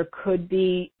 there could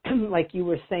be, like you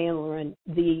were saying, Lauren,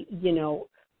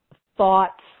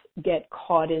 thoughts get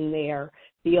caught in there.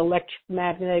 The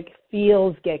electromagnetic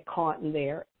fields get caught in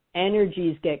there.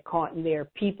 Energies get caught in there.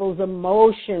 People's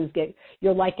emotions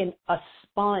you're like a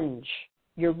sponge.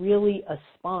 You're really a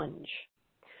sponge.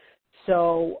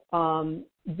 So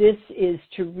this is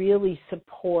to really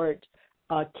support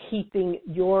keeping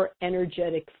your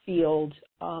energetic field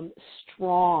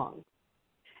strong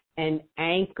and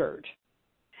anchored,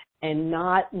 and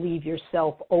not leave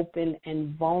yourself open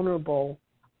and vulnerable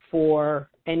for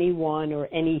anyone or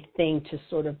anything to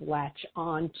sort of latch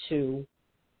onto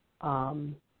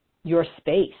your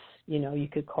space. You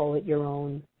could call it your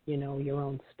own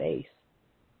space.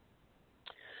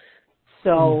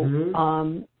 So,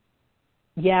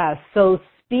 so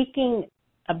speaking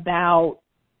about,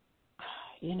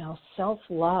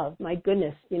 self-love, my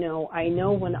goodness, I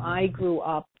know when I grew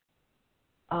up,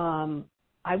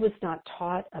 I was not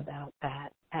taught about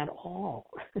that at all.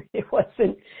 It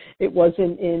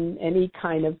wasn't in any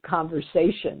kind of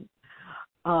conversation.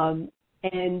 Through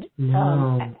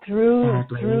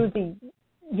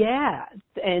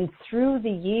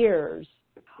the years,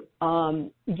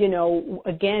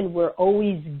 again, we're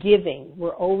always giving,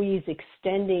 we're always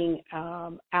extending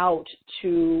out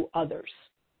to others,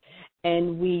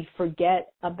 and we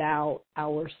forget about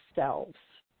ourselves.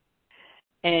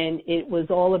 And it was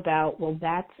all about, well,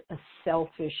 that's a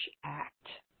selfish act.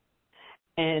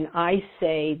 And I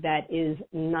say that is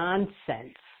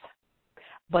nonsense,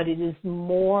 but it is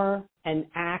more an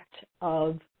act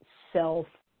of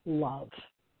self-love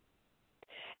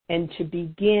and to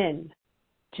begin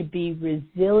to be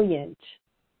resilient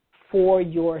for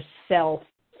yourself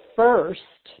first.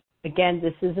 Again,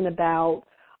 this isn't about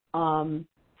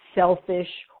selfish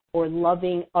or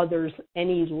loving others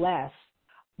any less,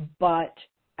 but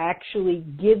actually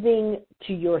giving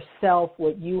to yourself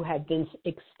what you have been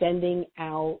extending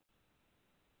out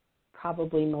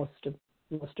probably most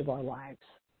of our lives.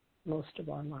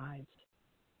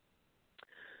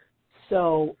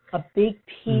 So a big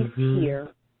piece here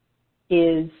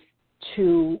is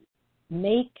to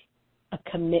make a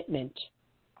commitment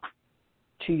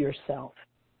to yourself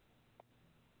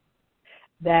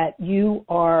that you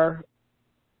are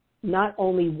not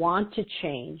only want to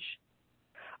change,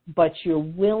 but you're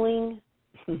willing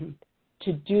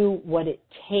to do what it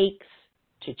takes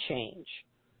to change.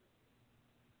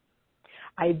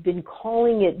 I've been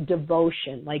calling it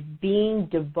devotion, like being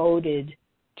devoted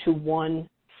to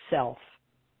oneself.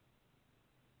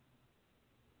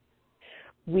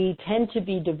 We tend to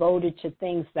be devoted to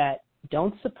things that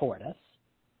don't support us.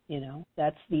 You know,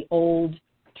 that's the old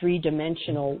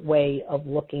three-dimensional way of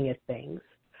looking at things.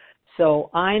 So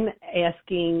I'm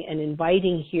asking and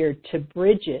inviting here to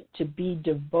bridge it, to be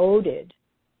devoted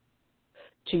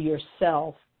to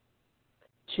yourself,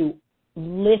 to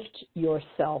lift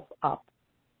yourself up.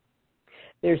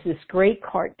 There's this great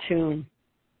cartoon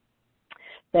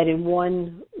that in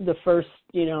the first,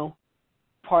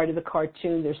 part of the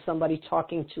cartoon, there's somebody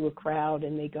talking to a crowd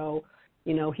and they go,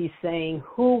 he's saying,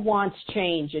 who wants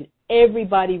change? And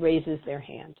everybody raises their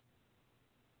hand.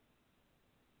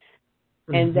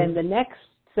 And then the next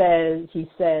he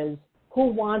says, who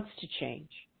wants to change?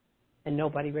 And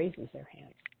nobody raises their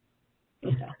hand.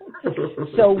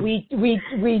 So we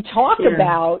talk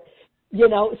about,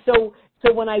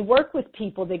 so when I work with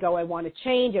people, they go, I want to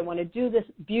change, I want to do this,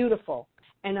 beautiful.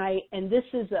 And this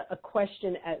is a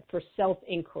question for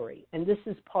self-inquiry. And this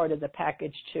is part of the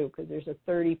package too, because there's a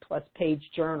 30-plus page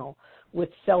journal with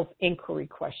self-inquiry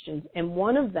questions. And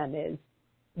one of them is,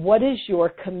 what is your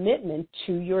commitment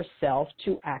to yourself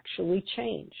to actually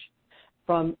change?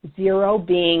 From 0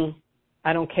 being,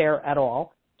 I don't care at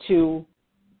all, to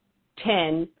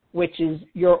 10, which is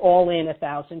you're all in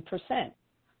 1,000%.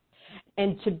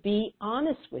 And to be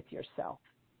honest with yourself.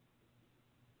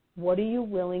 What are you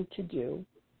willing to do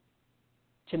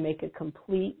to make a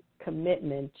complete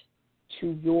commitment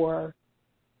to your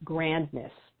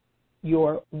grandness,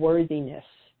 your worthiness,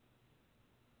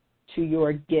 to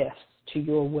your gifts, to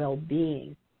your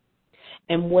well-being?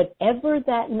 And whatever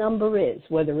that number is,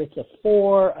 whether it's a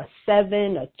 4, a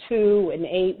 7, a 2, an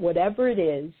 8, whatever it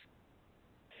is,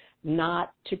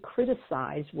 not to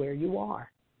criticize where you are.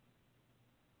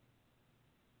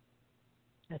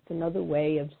 That's another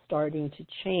way of starting to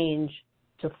change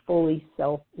to fully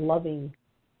self-loving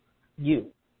you.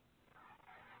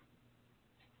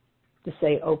 To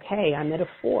say, okay, I'm at a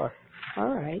 4.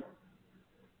 All right.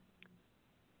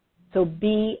 So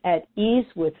be at ease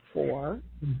with 4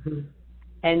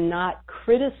 and not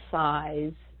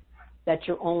criticize that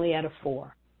you're only at a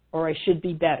 4, or I should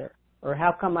be better, or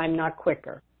how come I'm not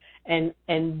quicker. And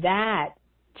that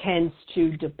tends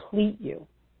to deplete you.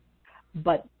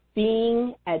 But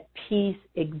being at peace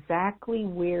exactly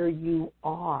where you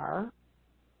are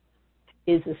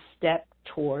is a step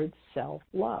towards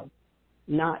self-love.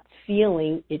 Not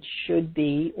feeling it should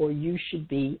be or you should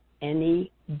be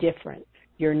any different.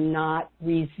 You're not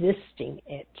resisting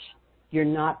it. You're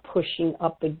not pushing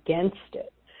up against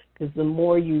it. Because the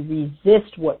more you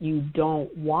resist what you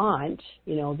don't want,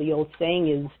 the old saying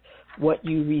is, what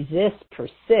you resist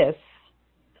persists.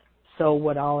 So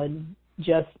what I'll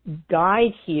just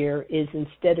guide here is,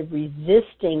 instead of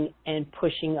resisting and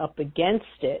pushing up against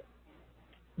it,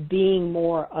 being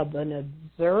more of an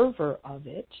observer of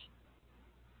it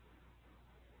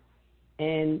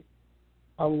and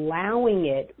allowing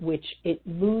it, which it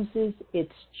loses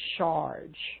its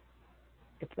charge.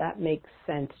 If that makes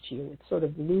sense to you, it sort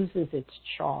of loses its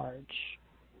charge.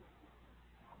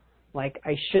 Like,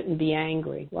 I shouldn't be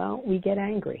angry. Well, we get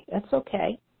angry. That's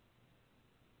okay.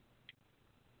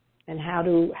 And how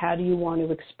do you want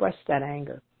to express that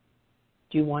anger?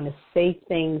 Do you want to say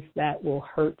things that will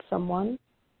hurt someone,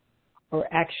 or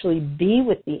actually be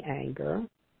with the anger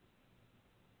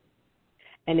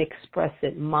and express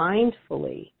it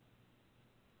mindfully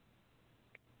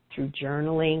through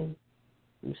journaling,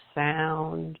 through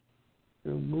sound,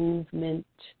 through movement,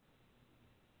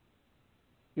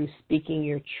 through speaking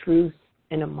your truth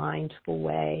in a mindful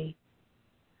way?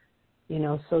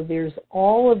 So there's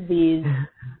all of these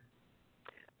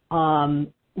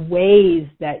ways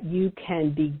that you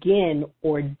can begin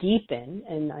or deepen,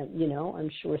 and I'm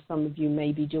sure some of you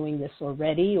may be doing this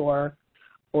already or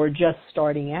just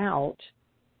starting out,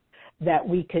 that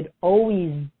we could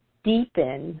always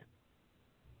deepen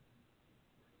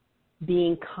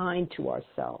being kind to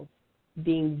ourselves,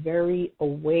 being very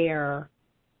aware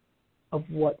of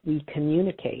what we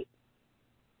communicate,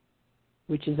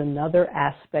 which is another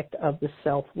aspect of the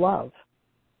self-love.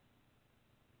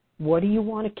 What do you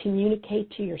want to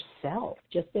communicate to yourself?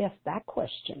 Just ask that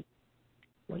question.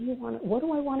 What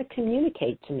do I want to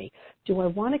communicate to me? Do I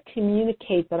want to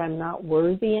communicate that I'm not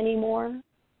worthy anymore?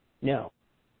 No.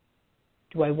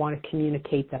 Do I want to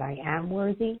communicate that I am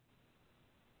worthy?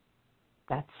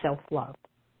 That's self-love.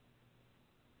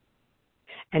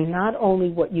 And not only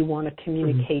what you want to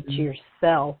communicate to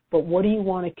yourself, but what do you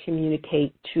want to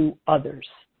communicate to others?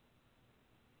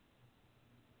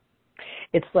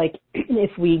 It's like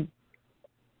if we,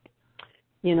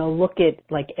 look at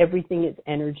like everything is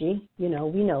energy, we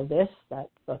know this, that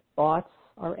the thoughts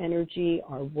are energy,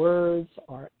 our words,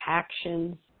 our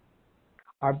actions,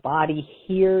 our body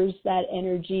hears that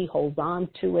energy, holds on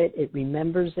to it, it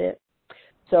remembers it.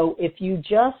 So if you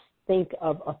just think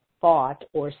of a thought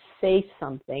or say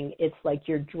something, it's like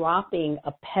you're dropping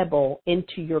a pebble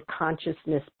into your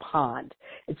consciousness pond.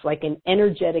 It's like an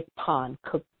energetic pond.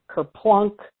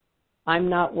 Kerplunk, I'm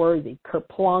not worthy.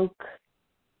 Kerplunk.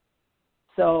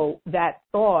 So that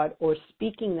thought or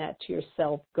speaking that to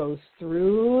yourself goes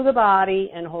through the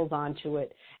body and holds on to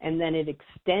it, and then it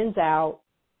extends out,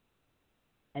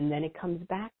 and then it comes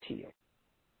back to you.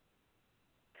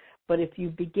 But if you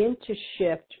begin to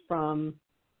shift from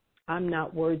I'm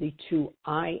not worthy to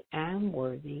I am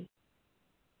worthy,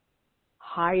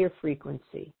 higher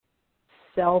frequency,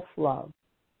 self-love,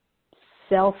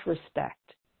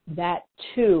 self-respect, that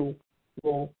too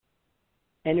will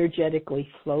energetically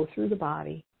flow through the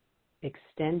body,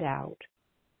 extend out,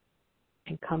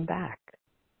 and come back.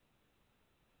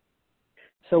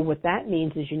 So what that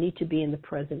means is you need to be in the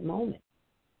present moment.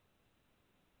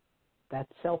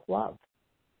 That's self-love.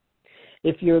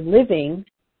 If you're living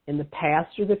in the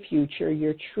past or the future,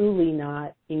 you're truly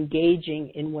not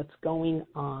engaging in what's going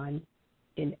on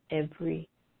in every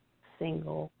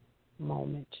single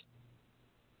moment.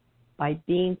 By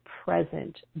being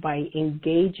present, by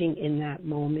engaging in that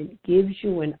moment, gives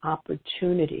you an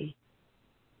opportunity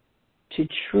to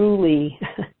truly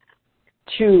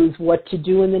choose what to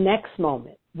do in the next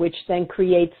moment, which then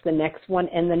creates the next one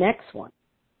and the next one.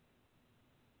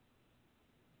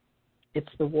 It's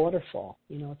the waterfall,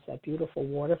 it's that beautiful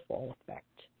waterfall effect.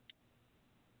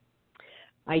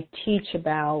 I teach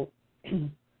about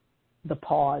the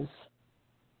pause,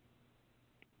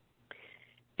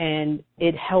 and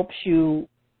it helps you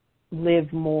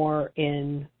live more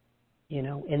in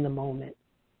the moment.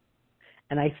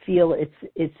 And I feel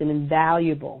it's an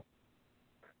invaluable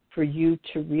for you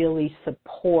to really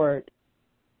support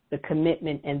the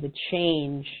commitment and the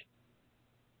change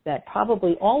that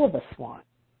probably all of us want.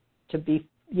 To be,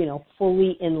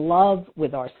 fully in love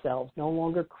with ourselves, no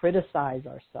longer criticize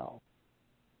ourselves.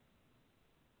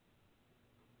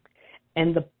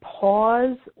 And the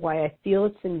pause, why I feel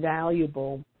it's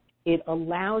invaluable, it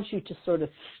allows you to sort of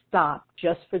stop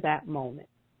just for that moment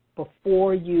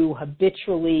before you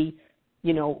habitually,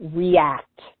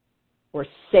 react or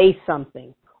say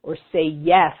something or say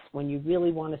yes when you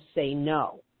really want to say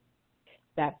no.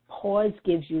 That pause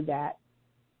gives you that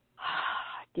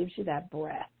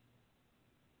breath.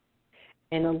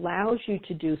 And allows you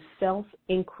to do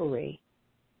self-inquiry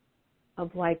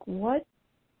of like, what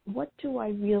do I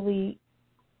really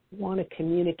want to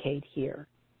communicate here?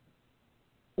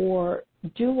 Or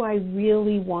do I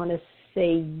really want to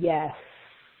say yes?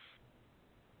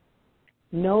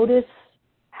 Notice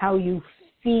how you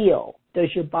feel.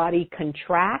 Does your body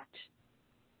contract?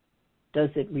 Does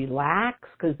it relax?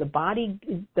 Because the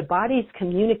body's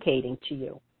communicating to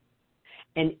you.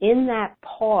 And in that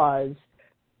pause,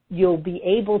 you'll be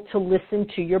able to listen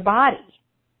to your body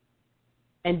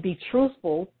and be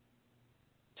truthful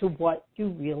to what you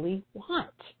really want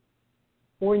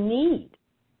or need.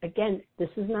 Again, this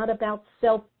is not about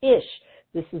selfish.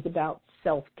 This is about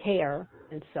self-care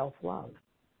and self-love.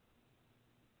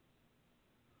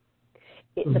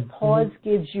 The pause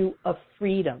gives you a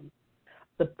freedom.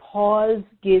 The pause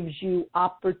gives you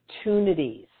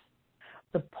opportunities.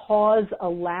 The pause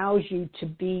allows you to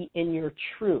be in your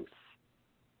truth.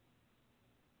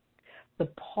 The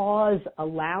pause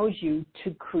allows you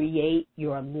to create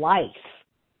your life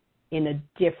in a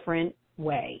different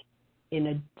way, in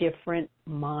a different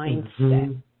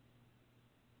mindset.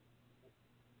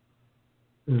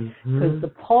 Because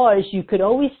the pause, you could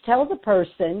always tell the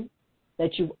person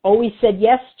that you've always said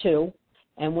yes to.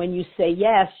 And when you say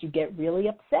yes, you get really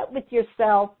upset with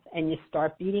yourself and you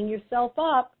start beating yourself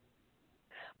up.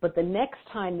 But the next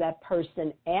time that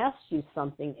person asks you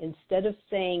something, instead of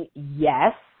saying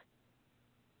yes,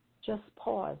 just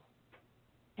pause.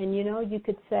 And you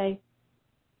could say,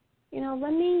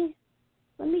 let me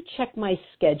check my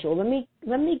schedule.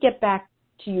 Let me get back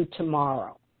to you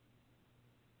tomorrow.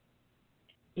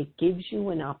 It gives you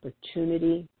an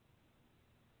opportunity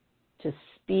to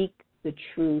speak the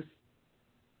truth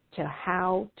to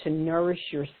how to nourish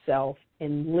yourself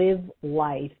and live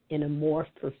life in a more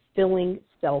fulfilling,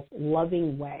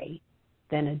 self-loving way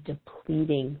than a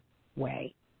depleting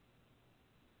way.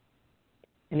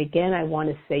 And again, I want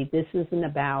to say this isn't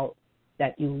about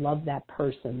that you love that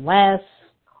person less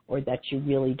or that you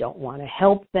really don't want to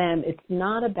help them. It's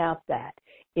not about that.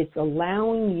 It's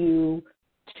allowing you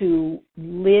to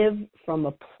live from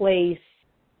a place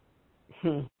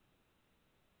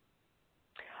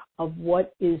of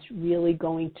what is really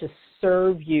going to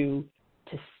serve you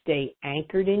to stay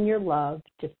anchored in your love,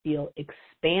 to feel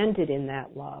expanded in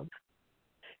that love,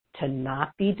 to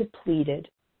not be depleted,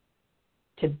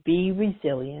 to be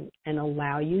resilient, and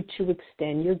allow you to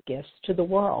extend your gifts to the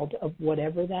world of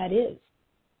whatever that is.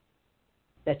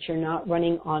 That you're not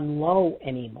running on low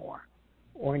anymore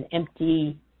or an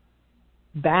empty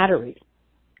battery.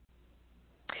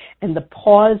 And the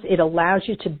pause, it allows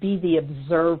you to be the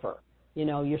observer.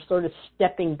 You're sort of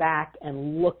stepping back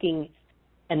and looking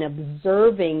and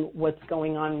observing what's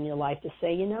going on in your life to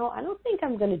say, I don't think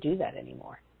I'm going to do that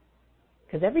anymore.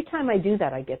 Because every time I do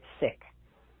that, I get sick.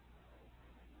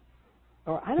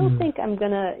 Or I don't think I'm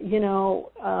going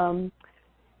to,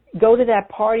 go to that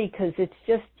party because it's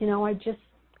just,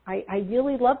 I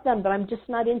really love them, but I'm just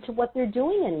not into what they're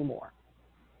doing anymore.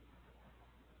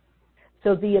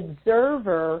 So the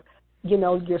observer,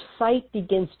 your sight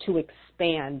begins to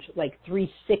expand like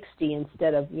 360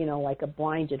 instead of, like a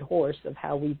blinded horse of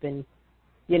how we've been,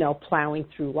 plowing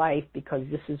through life because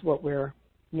this is what we're,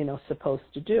 supposed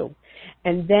to do.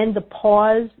 And then the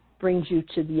pause brings you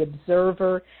to the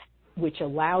observer, which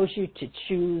allows you to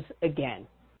choose again.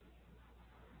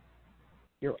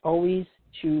 You're always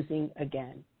choosing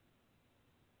again.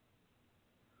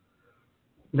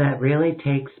 That really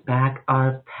takes back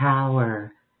our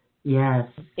power. Yes,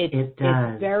 it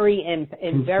does. It's very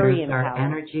empowering. Our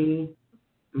energy.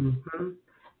 Mm-hmm.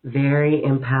 Very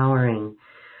empowering.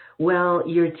 Well,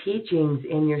 your teachings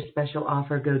in your special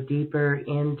offer go deeper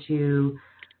into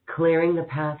clearing the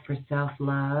path for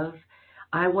self-love.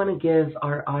 I want to give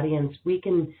our audience,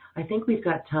 I think we've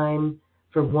got time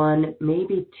for one,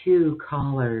 maybe two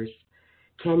callers.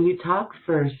 Can you talk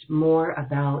first more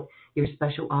about your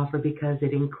special offer because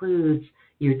it includes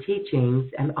your teachings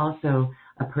and also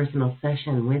a personal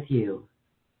session with you?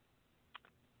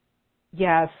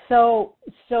 Yeah, so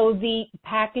the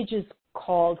package is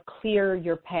called Clear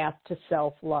Your Path to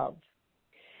Self-Love.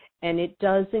 And it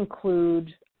does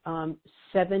include 7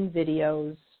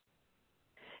 videos.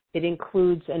 It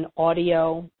includes an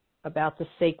audio about the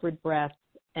sacred breath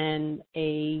and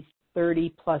a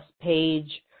 30-plus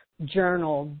page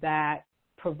journal that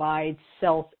provides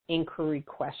self-inquiry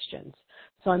questions.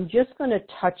 So I'm just going to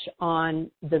touch on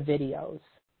the videos.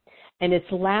 And it's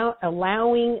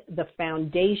allowing the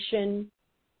foundation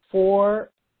for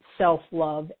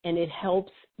self-love, and it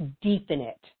helps deepen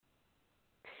it.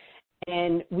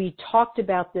 And we talked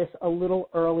about this a little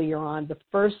earlier on. The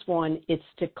first one is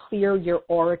to clear your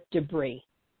auric debris.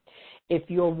 If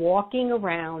you're walking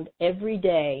around every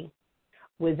day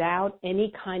without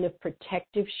any kind of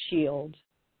protective shield,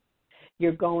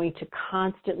 you're going to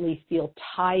constantly feel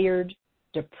tired,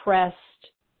 depressed,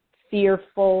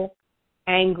 fearful,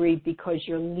 angry because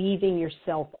you're leaving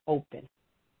yourself open.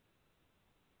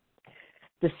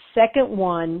 The second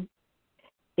one,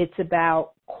 it's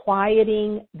about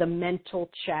quieting the mental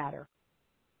chatter.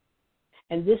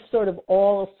 And this sort of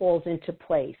all falls into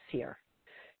place here.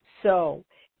 So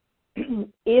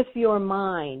if your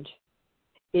mind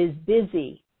is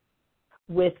busy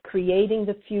with creating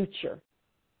the future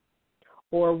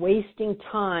or wasting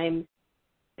time,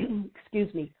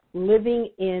 living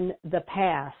in the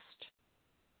past,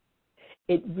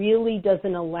 it really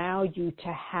doesn't allow you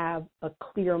to have a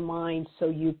clear mind so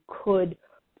you could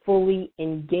fully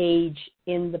engage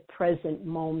in the present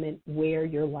moment where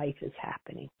your life is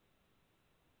happening.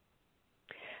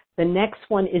 The next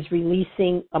one is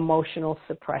releasing emotional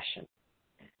suppression.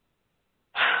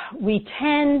 We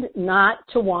tend not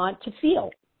to want to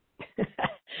feel.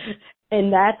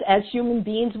 And that, as human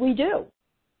beings, we do.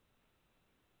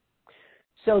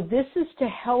 So this is to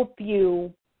help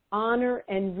you honor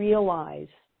and realize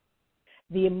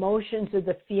the emotions or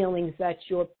the feelings that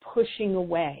you're pushing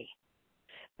away,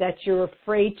 that you're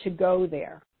afraid to go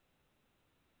there,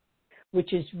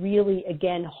 which is really,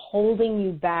 again, holding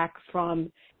you back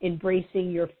from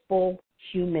embracing your full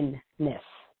humanness.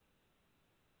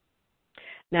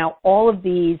 Now, all of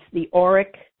these, the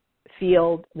auric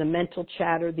field, the mental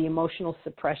chatter, the emotional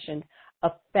suppression,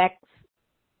 affects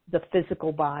the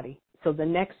physical body. So the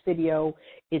next video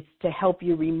is to help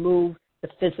you remove the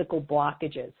physical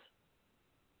blockages.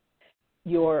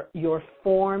 Your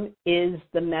form is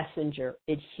the messenger.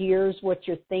 It hears what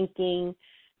you're thinking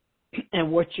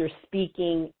and what you're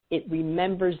speaking. It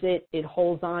remembers it. It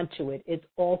holds on to it. It's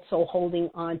also holding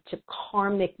on to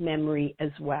karmic memory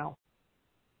as well.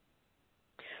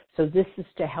 So this is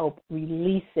to help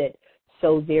release it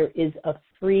so there is a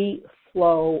free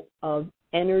flow of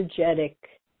energetic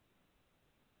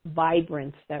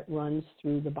vibrance that runs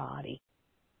through the body,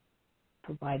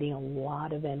 providing a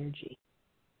lot of energy.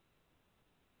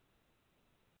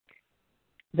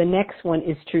 The next one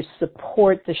is to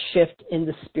support the shift in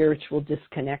the spiritual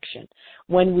disconnection.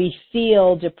 When we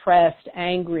feel depressed,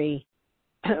 angry,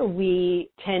 we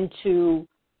tend to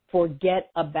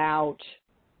forget about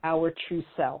our true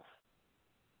self,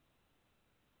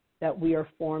 that we are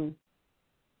formed,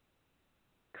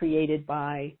 created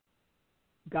by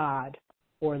God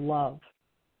or love.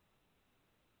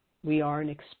 We are an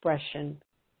expression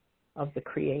of the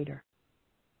Creator.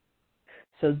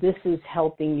 So this is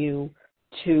helping you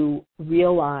to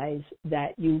realize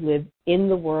that you live in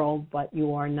the world, but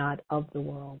you are not of the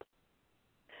world.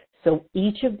 So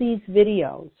each of these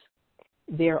videos,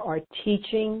 there are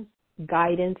teachings,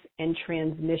 guidance, and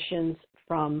transmissions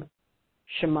from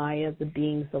Shemaya, the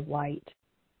beings of light.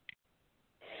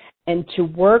 And to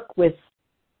work with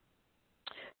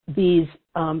these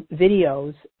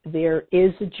videos, there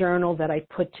is a journal that I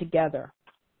put together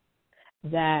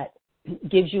that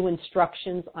gives you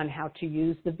instructions on how to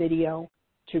use the video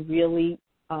to really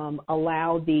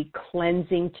allow the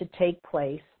cleansing to take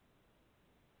place,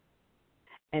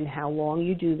 and how long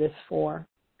you do this for.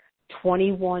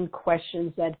 21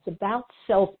 questions that's about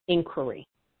self-inquiry,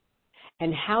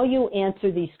 and how you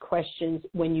answer these questions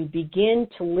when you begin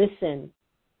to listen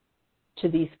to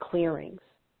these clearings,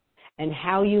 and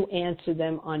how you answer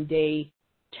them on day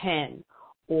 10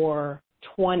 or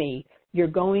 20. You're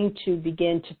going to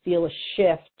begin to feel a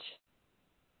shift,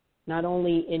 not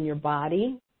only in your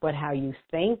body, but how you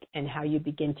think and how you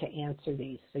begin to answer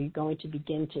these. So you're going to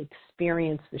begin to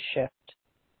experience the shift.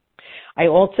 I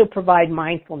also provide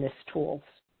mindfulness tools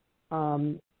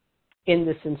in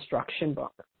this instruction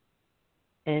book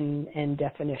and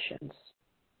definitions.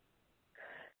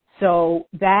 So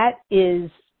that is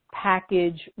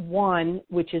package 1,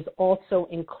 which is also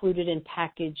included in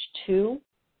package 2.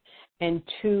 And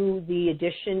 2, the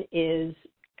addition is,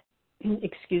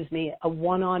 a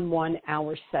one-on-one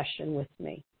hour session with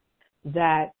me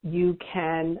that you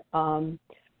can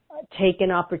take an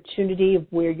opportunity of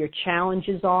where your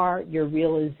challenges are, your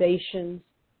realizations,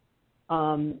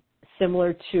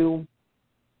 similar to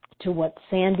what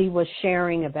Sandy was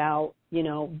sharing about,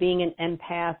 being an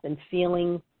empath and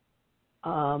feeling,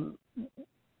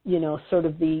 sort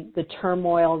of the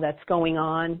turmoil that's going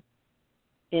on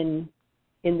in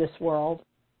this world.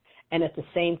 And at the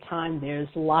same time, there's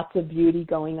lots of beauty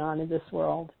going on in this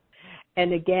world.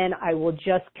 And again, I will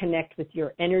just connect with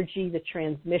your energy. The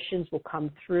transmissions will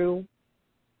come through.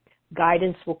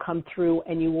 Guidance will come through.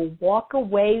 And you will walk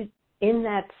away in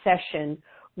that session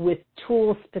with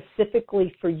tools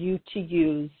specifically for you to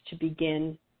use to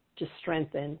begin to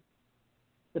strengthen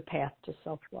the path to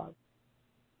self-love.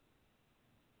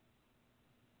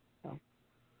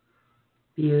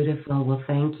 Beautiful. Well,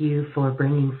 thank you for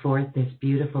bringing forth this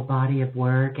beautiful body of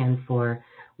work and for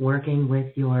working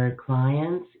with your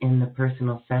clients in the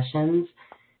personal sessions.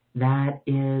 That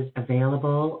is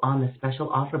available on the special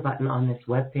offer button on this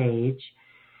webpage.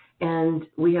 And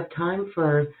we have time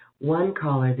for one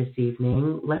caller this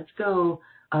evening. Let's go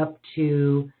up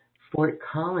to Fort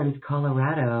Collins,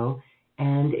 Colorado,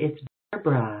 and it's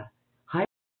Barbara. Hi.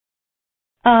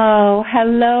 Oh,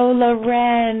 hello,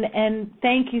 Loren, and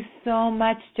thank you so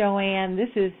much, Joanne. This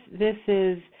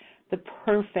is the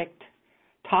perfect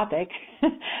topic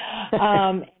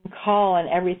and call and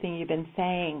everything you've been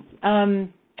saying.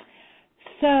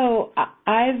 So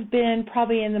I've been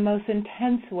probably in the most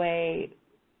intense way,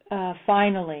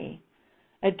 finally,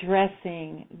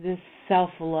 addressing this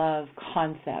self-love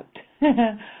concept,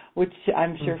 which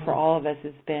I'm sure for all of us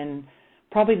has been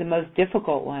probably the most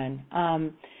difficult one.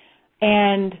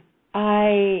 And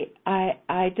I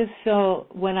just feel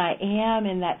when I am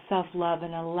in that self-love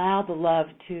and allow the love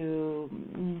to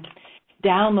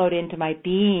download into my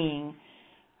being,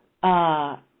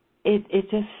 it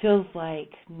just feels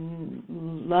like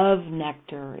love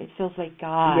nectar. It feels like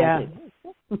God. Yeah.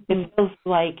 It feels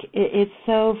like it's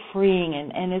so freeing,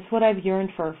 and it's what I've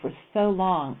yearned for so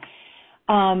long.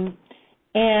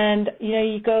 And,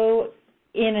 you go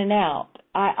in and out.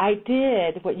 I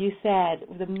did what you said.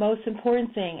 The most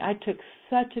important thing, I took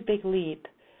such a big leap,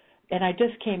 and I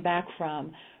just came back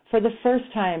from, for the first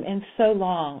time in so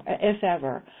long, if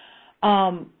ever,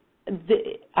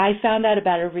 I found out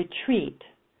about a retreat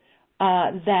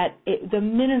the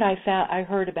minute I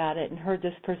heard about it and heard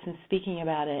this person speaking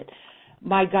about it,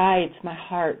 my guides, my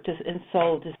heart and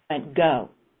soul just went, go.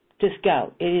 Just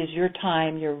go. It is your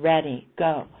time. You're ready.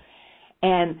 Go.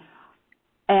 And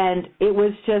it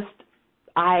was just,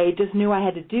 I just knew I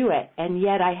had to do it. And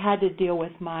yet I had to deal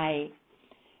with my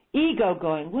ego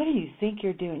going, what do you think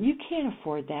you're doing? You can't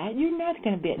afford that. You're not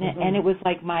going to be. Mm-hmm. And it was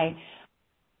like my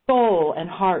soul and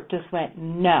heart just went,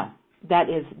 no, that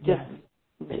is just,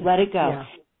 let it go. Yeah.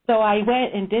 So I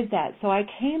went and did that. So I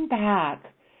came back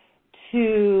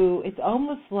to, it's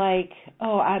almost like,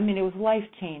 it was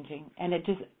life-changing, and it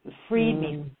just freed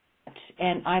me.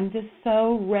 And I'm just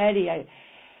so ready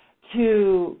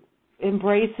to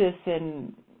embrace this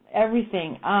and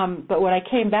everything. But what I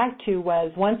came back to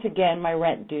was, once again, my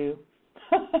rent due,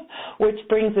 which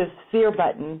brings this fear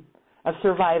button of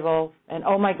survival and,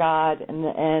 oh, my God,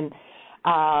 and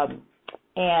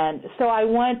so I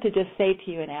want to just say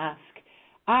to you and ask,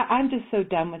 I'm just so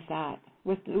done with that,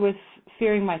 with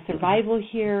fearing my survival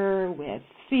here, with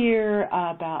fear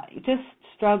about just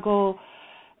struggle,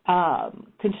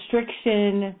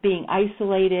 constriction, being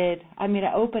isolated. I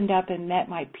opened up and met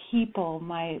my people,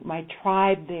 my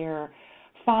tribe there,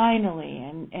 finally.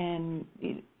 And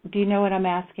do you know what I'm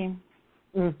asking?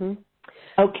 Mm-hmm.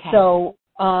 Okay. So,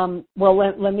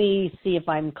 let me see if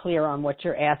I'm clear on what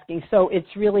you're asking. So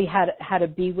it's really how to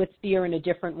be with fear in a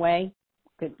different way?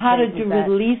 How to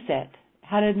release it.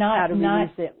 How to not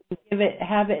release it.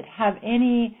 have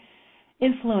any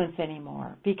influence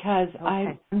anymore, because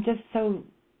I'm just so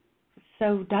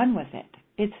done with it.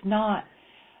 It's not,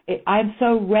 I'm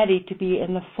so ready to be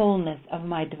in the fullness of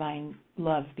my divine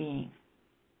love being.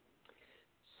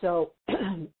 So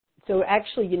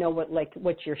actually,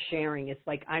 what you're sharing is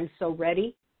like, I'm so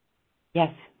ready.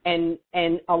 Yes. And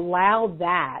allow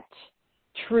that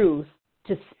truth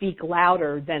to speak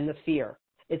louder than the fear.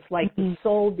 It's like the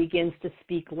soul begins to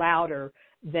speak louder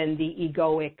than the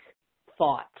egoic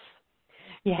thoughts.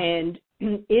 Yeah. And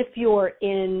if you're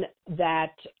in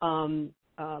that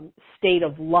state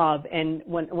of love, and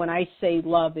when I say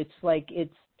love, it's like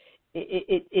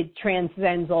it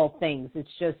transcends all things. It's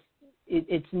just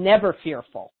it's never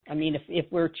fearful. If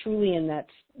we're truly in that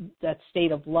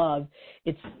state of love,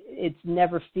 it's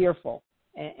never fearful.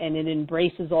 And it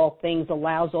embraces all things,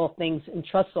 allows all things, and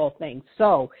trusts all things.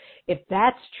 So if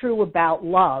that's true about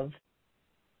love,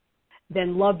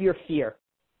 then love your fear.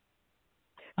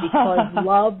 Because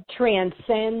love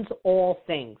transcends all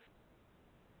things,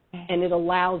 and it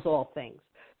allows all things.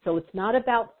 So it's not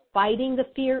about fighting the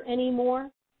fear anymore,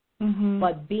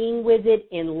 but being with it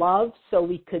in love. So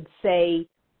we could say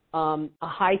a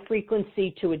high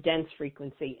frequency to a dense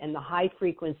frequency, and the high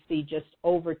frequency just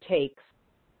overtakes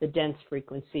the dense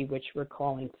frequency, which we're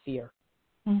calling fear.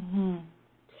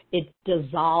 It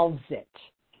dissolves it.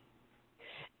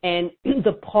 And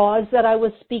the pause that I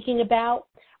was speaking about,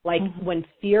 like when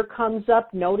fear comes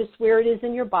up, notice where it is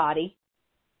in your body.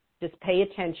 Just pay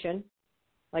attention,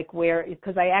 like where,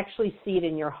 because I actually see it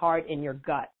in your heart, in your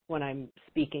gut when I'm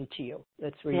speaking to you.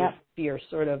 That's where your fear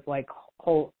sort of like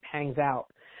hangs out.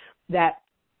 That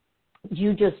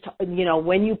you just,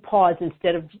 when you pause,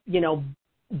 instead of,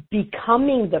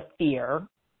 becoming the fear,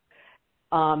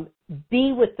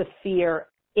 be with the fear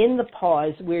in the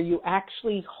pause, where you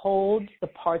actually hold the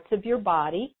parts of your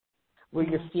body where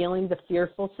you're feeling the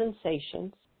fearful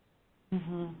sensations,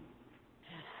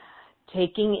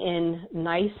 taking in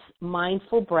nice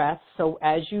mindful breaths. So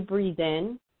as you breathe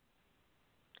in,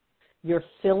 you're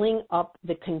filling up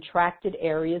the contracted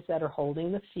areas that are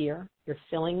holding the fear. You're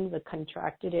filling the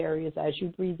contracted areas as you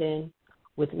breathe in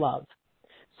with love.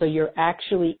 So you're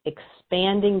actually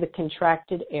expanding the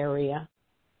contracted area,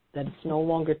 that it's no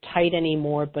longer tight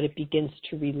anymore, but it begins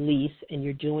to release, and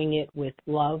you're doing it with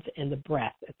love and the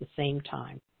breath at the same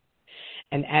time.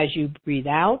 And as you breathe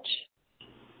out,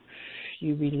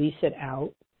 you release it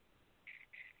out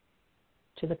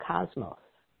to the cosmos.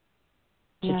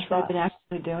 Yes, I've been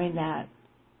actually doing that.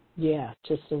 Yeah,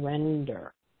 to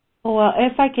surrender. Well,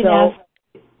 if I can ask...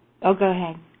 Oh, go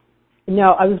ahead.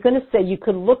 No, I was going to say, you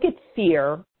could look at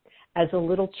fear as a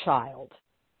little child.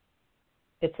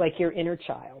 It's like your inner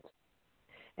child.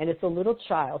 and it's a little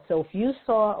child. So if you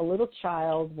saw a little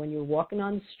child when you're walking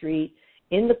on the street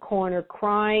in the corner,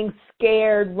 crying,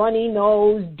 scared, runny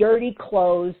nose, dirty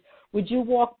clothes, would you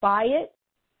walk by it?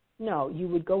 No, you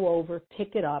would go over,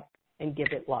 pick it up, and give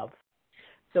it love.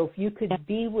 So if you could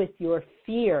be with your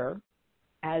fear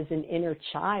as an inner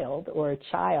child or a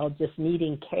child just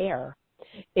needing care,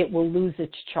 it will lose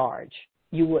its charge.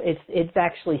 It's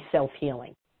actually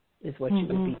self-healing is what you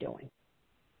would be doing.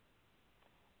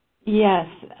 Yes,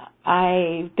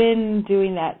 I've been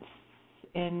doing that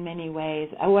in many ways.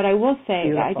 What I will say,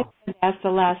 Beautiful. I just want to ask the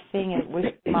last thing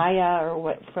with Maya or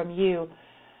what from you,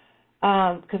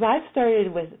 because I've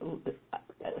started with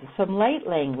some light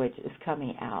language is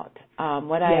coming out.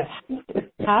 What's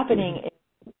happening is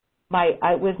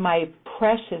with my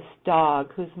precious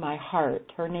dog, who's my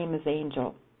heart. Her name is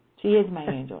Angel. She is my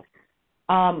angel.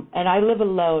 And I live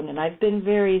alone, and I've been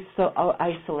very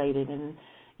isolated and,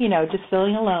 just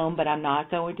feeling alone, but I'm not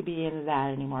going to be into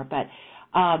that anymore. But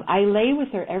I lay with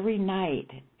her every night,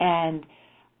 and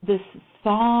this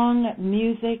song,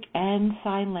 music, and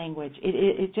sign language,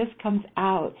 it just comes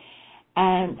out,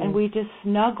 and we just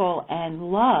snuggle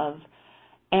and love.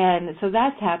 And so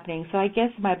that's happening. So I guess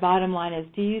my bottom line is,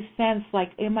 do you sense,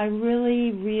 am I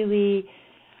really, really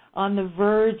on the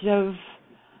verge of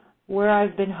where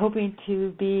I've been hoping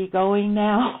to be going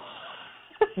now?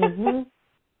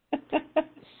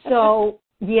 So,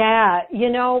 yeah,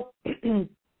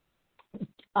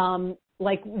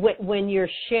 when you're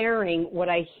sharing, what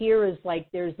I hear is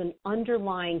there's an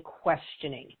underlying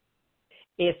questioning.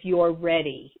 If you're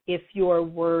ready, if you're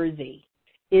worthy,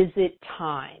 is it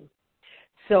time?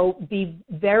 So be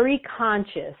very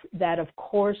conscious that, of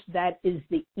course, that is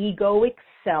the egoic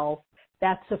self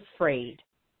that's afraid,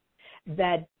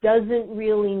 that doesn't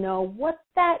really know what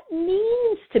that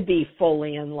means to be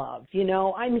fully in love.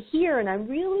 I'm here and I'm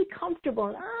really comfortable,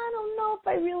 and I don't know if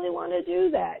I really want to do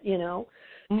that,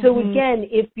 So again,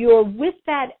 if you're with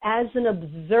that as an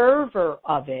observer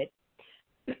of it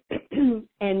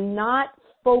and not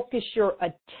focus your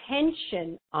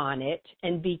attention on it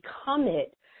and become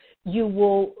it, you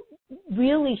will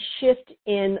really shift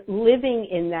in living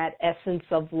in that essence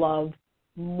of love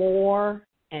more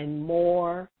and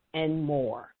more and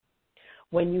more.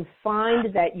 When you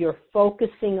find that you're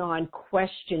focusing on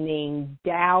questioning,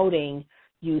 doubting,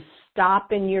 you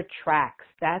stop in your tracks.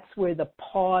 That's where the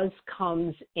pause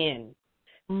comes in.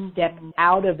 Step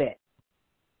out of it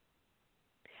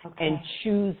and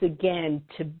choose again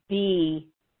to be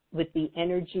with the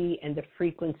energy and the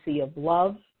frequency of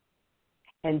love,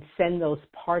 and send those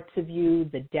parts of you,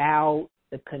 the doubt,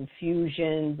 the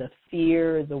confusion, the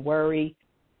fear, the worry,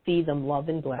 feed them love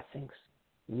and blessings.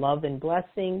 Love and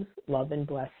blessings, love and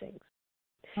blessings.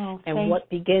 And what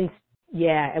begins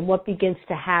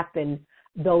to happen,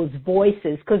 those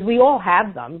voices, because we all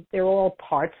have them, they're all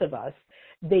parts of us,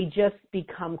 they just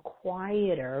become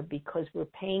quieter because we're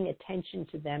paying attention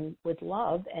to them with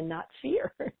love and not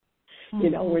fear.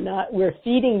 We're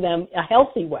feeding them a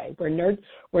healthy way. We're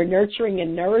nurturing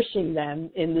and nourishing them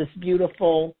in this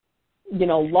beautiful,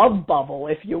 love bubble,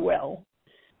 if you will,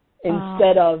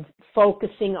 instead of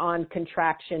focusing on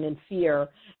contraction and fear.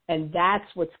 And that's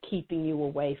what's keeping you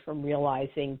away from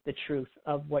realizing the truth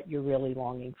of what you're really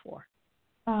longing for.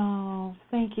 Oh,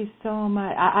 thank you so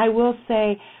much. I will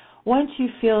say, once you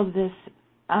feel this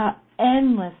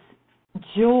endless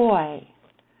joy,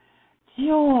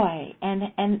 and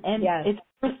yes.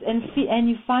 and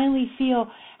you finally feel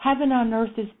heaven on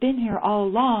earth has been here all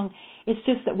along. It's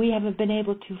just that we haven't been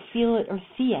able to feel it or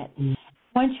see it.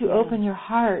 Once you open your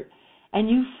heart and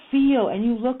you feel and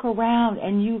you look around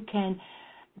and you can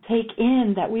take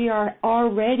in that we are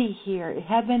already here.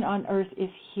 Heaven on earth is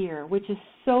here, which is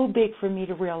so big for me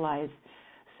to realize.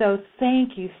 So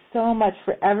thank you so much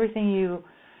for everything you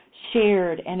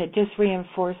shared, and it just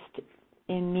reinforced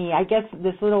in me. I guess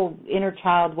this little inner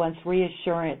child wants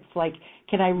reassurance,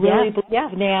 can I really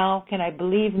believe now? Can I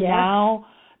believe now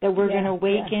that we're going to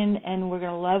awaken and we're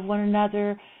going to love one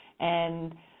another?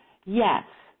 And yes,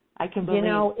 I can believe.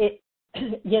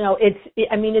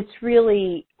 It's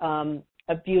really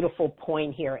a beautiful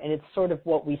point here, and it's sort of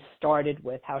what we started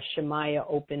with, how Shemaya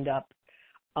opened up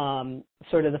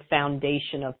sort of the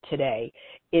foundation of today.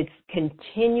 It's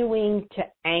continuing to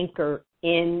anchor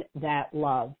in that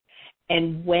love.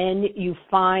 And when you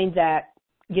find that,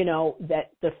 that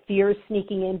the fear is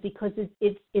sneaking in because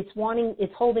it's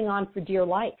holding on for dear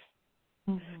life.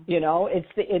 It's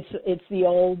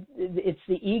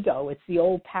the ego, it's the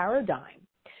old paradigm.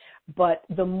 But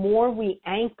the more we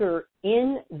anchor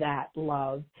in that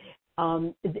love,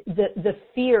 the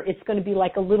fear, it's going to be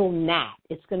like a little gnat.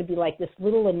 It's going to be like this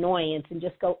little annoyance and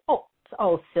just go, oh,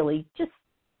 silly, just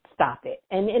stop it.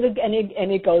 And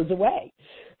it goes away.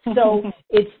 So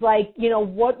it's like,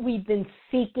 what we've been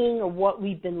seeking or what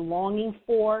we've been longing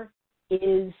for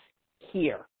is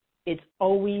here. It's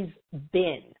always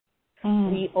been.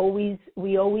 We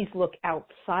always look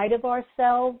outside of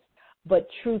ourselves, but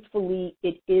truthfully,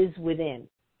 it is within.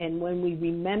 And when we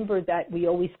remember that, we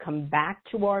always come back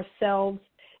to ourselves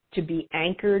to be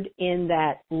anchored in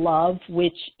that love,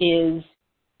 which is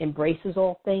embraces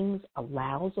all things,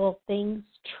 allows all things,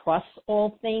 trusts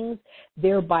all things,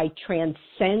 thereby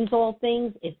transcends all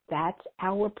things. If that's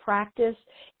our practice,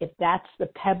 if that's the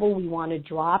pebble we want to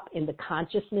drop in the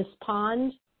consciousness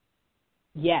pond,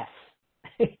 yes.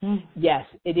 Yes,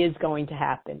 it is going to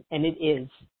happen, and it is,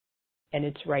 and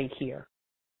it's right here.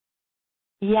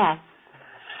 Yes.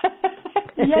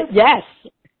 Yes.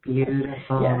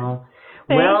 Beautiful. Yes.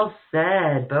 Well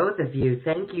said, both of you.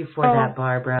 Thank you for that,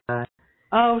 Barbara.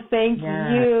 Oh, thank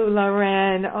you,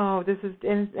 Loren. Oh, this is,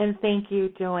 and thank you,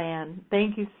 Joanne.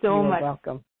 Thank you so much. You're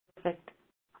welcome. Perfect.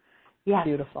 Yes.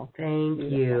 Beautiful. Thank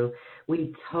you.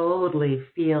 We totally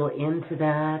feel into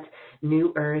that.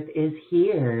 New Earth is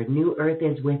here. New Earth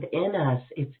is within us.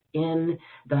 It's in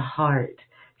the heart.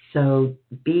 So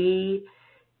be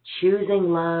choosing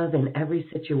love in every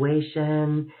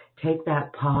situation. Take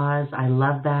that pause. I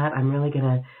love that. I'm really going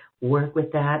to work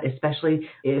with that, especially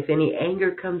if any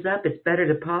anger comes up. It's better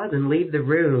to pause and leave the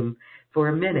room for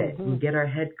a minute and get our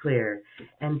head clear.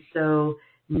 And so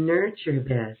nurture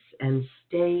this and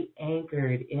stay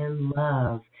anchored in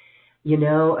love.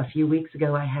 A few weeks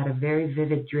ago I had a very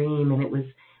vivid dream, and it was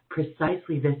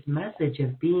precisely this message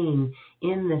of being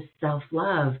in this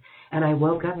self-love. And I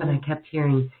woke up and I kept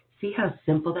hearing, see how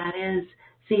simple that is?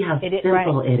 See how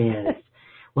simple it is.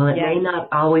 Well, it may not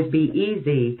always be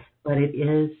easy, but it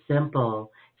is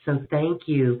simple. So thank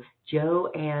you,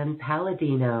 Joanne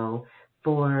Palladino,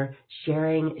 for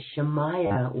sharing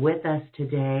Shemaya with us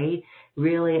today,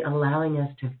 really allowing us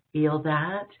to feel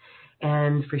that,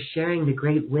 and for sharing the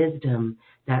great wisdom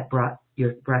that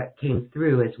came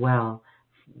through as well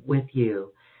with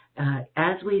you.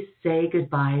 As we say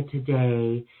goodbye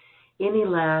today, any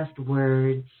last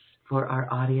words for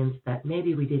our audience that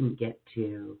maybe we didn't get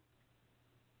to?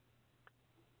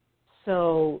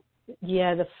 So,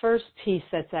 the first piece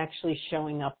that's actually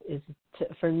showing up is,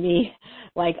 for me,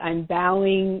 like I'm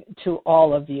bowing to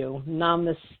all of you.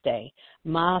 Namaste.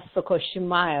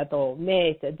 Masokoshimaya do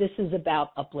meta. This is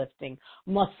about uplifting.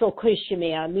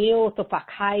 Masokoshimaya mio to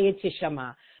pakaya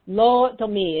tishama. Lo to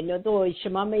me no do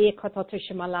shama me koto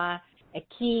shimala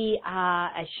eki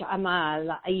a shama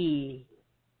lai.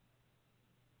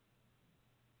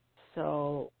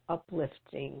 So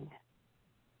uplifting,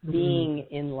 being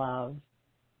in love,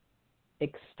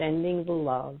 extending the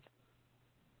love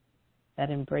that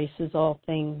embraces all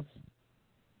things,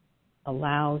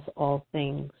 allows all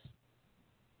things,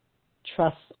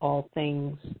 trusts all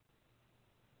things,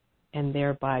 and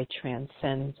thereby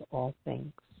transcends all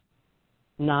things.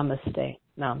 Namaste,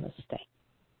 namaste.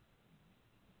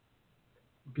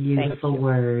 Beautiful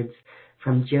words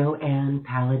from Joanne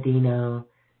Palladino.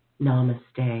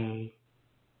 Namaste.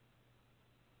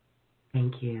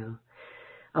 Thank you.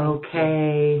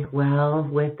 Okay, well,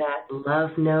 with that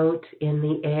love note in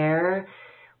the air,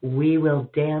 we will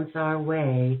dance our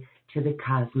way to the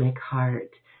cosmic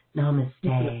heart.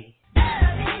 Namaste.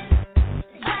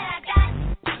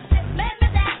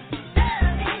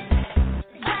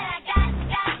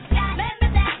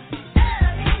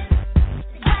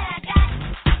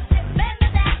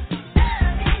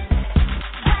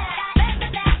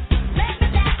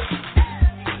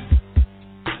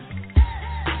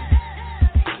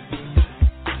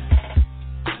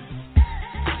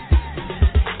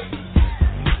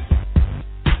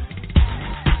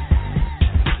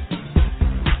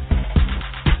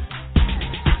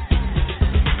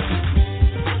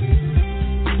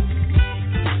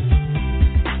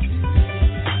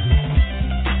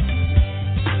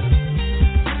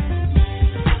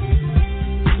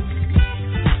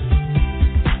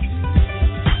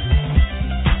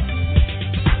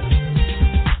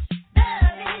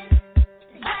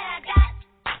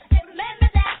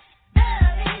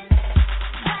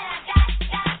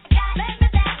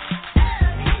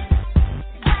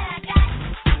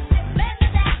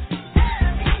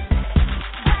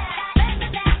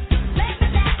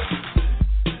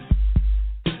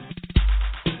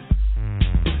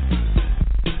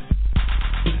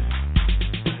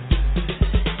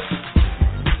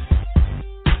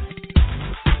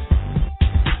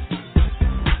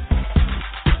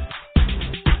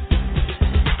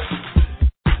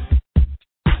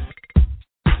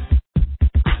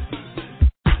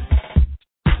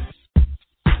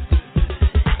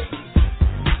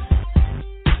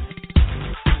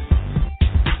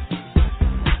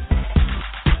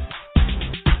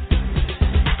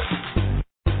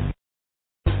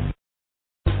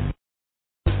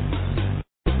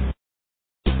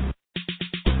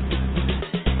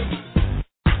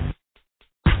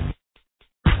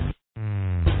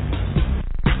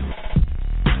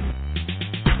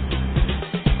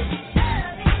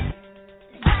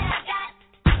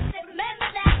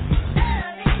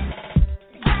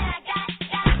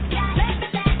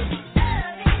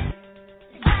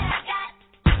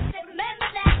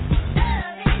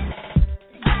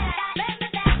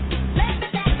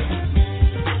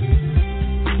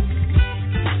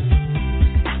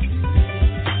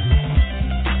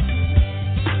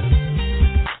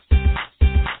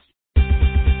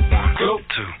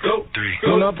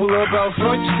 I pull up out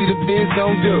front, you see the Benz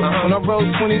don't do. When I roll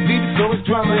 20 deep, so it's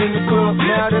drama in the club.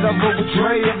 Now that I roll with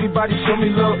Dre, everybody show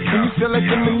me love. When you sell like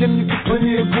Eminem, you get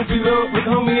plenty of goofy love. Look,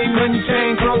 homie, ain't nothing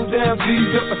changed. Close down,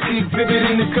 G's up. I see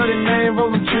exhibit in the cutting man,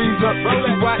 rolling trees up. If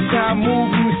you watch how I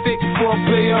move, you mistake before I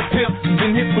play up here.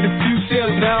 Been hit with a few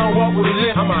shells, now I walk with a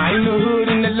limp. I'm in the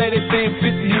hood in the lady saying 50,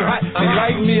 you hot. They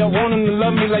like me, I want them to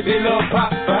love me like they love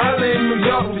pop. But I live in New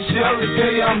York, the shell to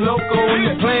tell you I'm local. And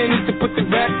the plan is to put the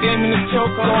rap game in the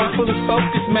choke. I'm full of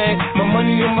focus, man. My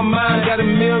money on my mind, got a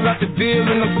meal out the deal,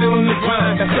 and I'm still in the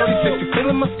grind. Now shorty said she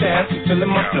feeling my style, she feeling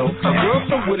my flow. I'm girls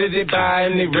from Wooded, they buy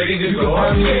and they ready to go.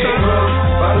 I'm in the club,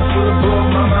 bottle full of bull.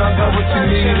 Mama, I got what you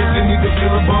need if you need to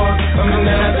fill a bar. I'm in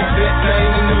the habit, set chain,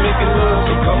 and to make it love.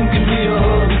 So come give me a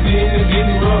hug, if you in the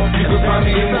getting rough. You can find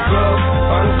me in the club,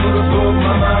 bottle full of bull.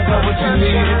 Mama, I got what you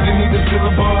need if you need to fill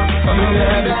a bar. I'm in the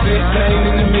habit, set chain,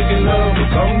 and to make it love. So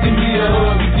come give me a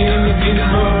hug, if you in the getting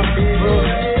rough.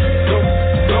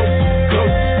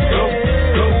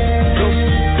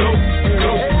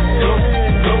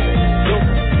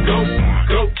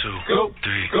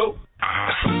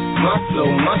 My flow,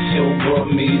 my show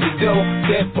brought me the dough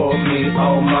that bought me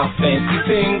all my fancy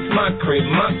things. My crib,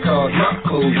 my cars, my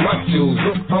clothes, my shoes.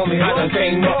 Look, homie, I done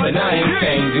came up and I ain't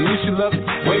changing. You should love it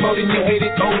way more than you hate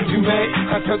it. Oh, you mad?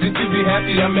 I told you to be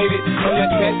happy, I made it. I'm that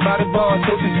cat by the bar,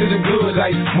 toasting to the good.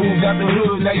 Like, moved out the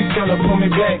hood, now you tryna pull me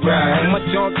back, right? My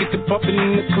junk get the bumping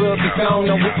in the club, it's on.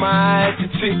 I'm with my eyes, the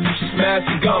chick, she smash,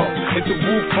 she gone. It's a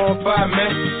roof on fire,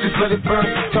 man. Just let it burn.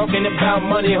 Talking about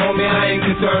money, homie, I ain't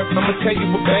concerned. I'ma tell you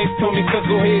what banks told me, cause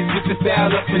go ahead, switch the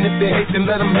style up. And if they hate, then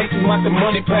let them hate and watch the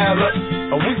money pile up.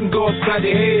 Or we can go upside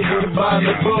the head with a bottle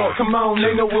of bull. Come on,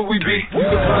 they know where we be. You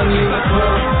can find me in the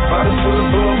club, bottle full of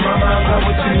bull. Mama, I got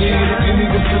what you need if you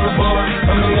need to fill a bar.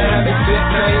 I'm in the habit, set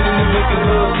chain, and to make it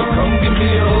love. So come give me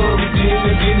a hug if you're in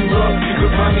the getting rough. You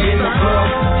can find me in the club,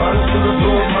 bottle full of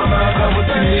bull. Mama, I got what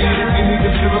you need if you need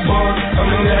to fill a bar. I'm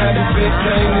in the habit, set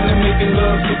chain, and to make it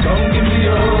love. So come give me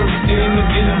a hug if you're in the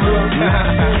getting rough.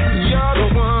 Y'all the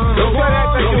one. Don't try to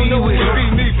act like you know what you be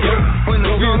me for. When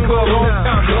the sun goes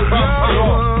down,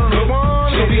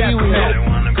 she'll be with that.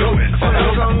 When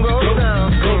the sun goes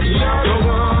down, you're the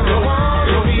one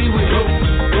to be with.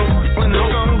 When the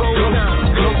sun goes down,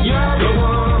 you're the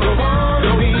one to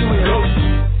be with.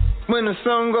 When the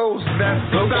sun goes down,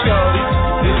 so shorty,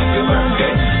 this is your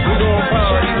birthday. We gon'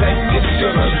 party like this is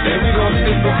your birthday. We gon'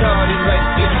 sip a party like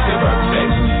this is your birthday.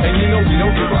 And you know we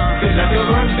don't give up, it's like your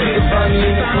birthday. It's party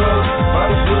in the club,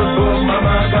 bottle full of bull.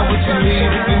 Mama, I got what you need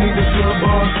if you need to fill a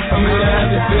bar. I'm in the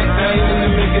habit, set chain, and to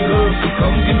make it love. So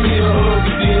come give me a hug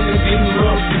if you're in the getting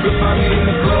rough. You can find me in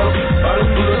the club, bottle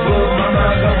full of bull. Mama,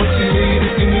 I got what you need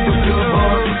if you need to fill a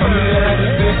bar. I'm in the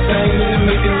habit, set chain, and to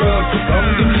make it love. So come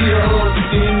give me a hug if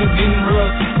you're in the getting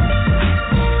rough.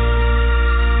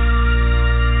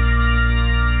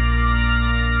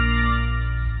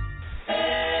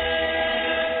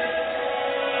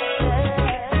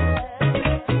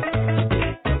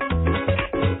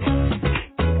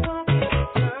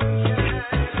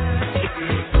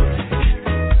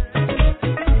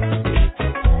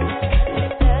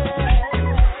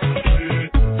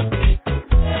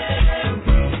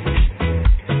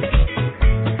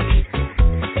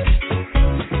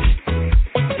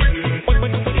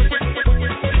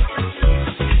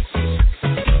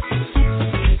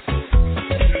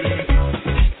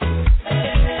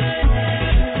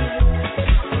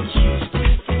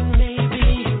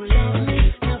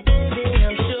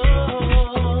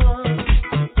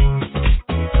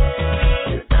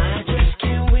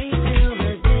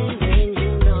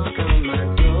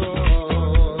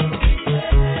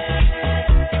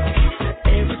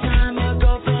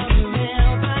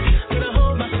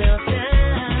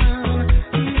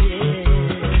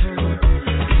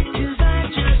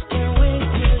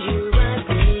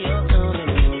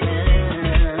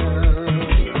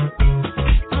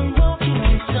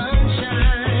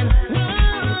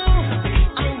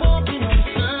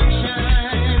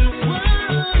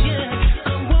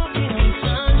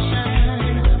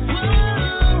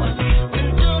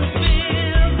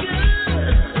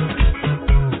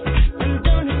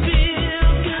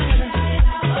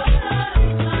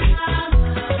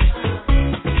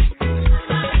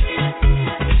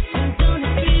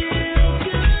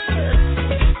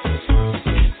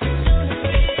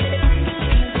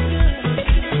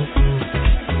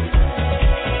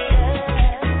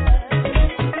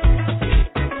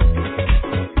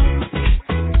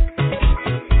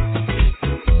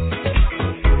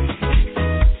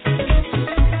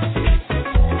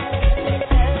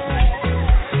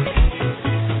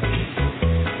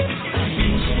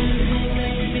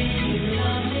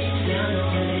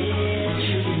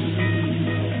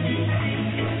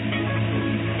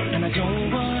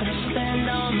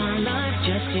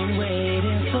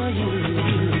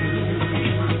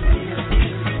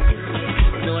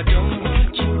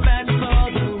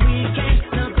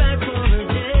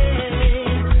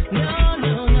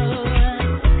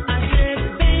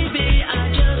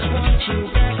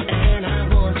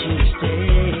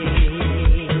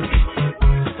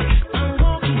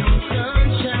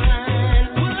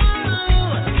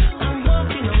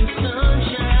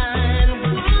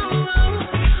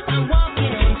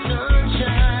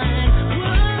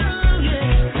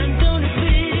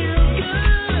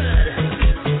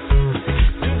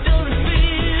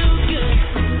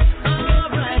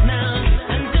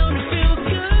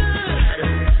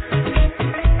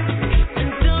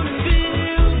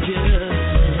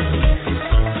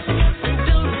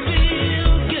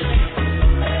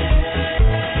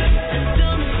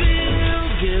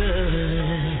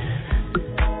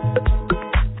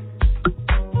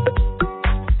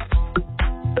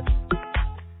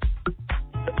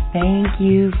 Thank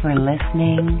you for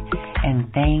listening, and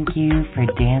thank you for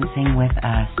dancing with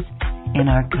us in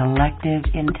our collective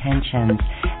intentions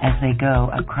as they go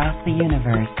across the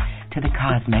universe to the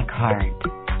cosmic heart.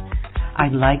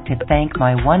 I'd like to thank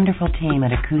my wonderful team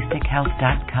at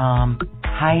AcousticHealth.com,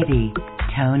 Heidi,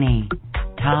 Tony,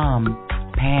 Tom,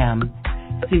 Pam,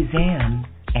 Suzanne,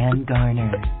 and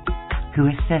Garner, who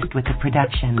assist with the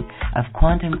production of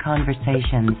Quantum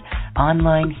Conversations,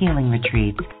 online healing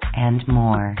retreats, and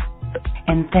more.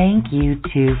 And thank you,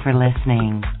 too, for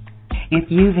listening. If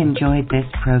you've enjoyed this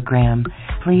program,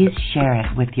 please share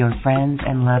it with your friends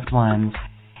and loved ones.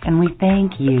 And we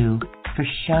thank you for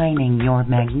shining your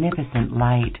magnificent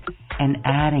light and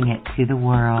adding it to the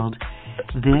world.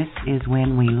 This is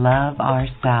when we love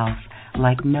ourselves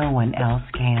like no one else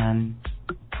can.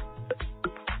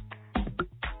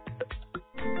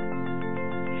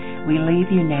 We leave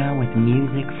you now with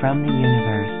music from the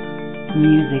universe.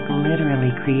 Music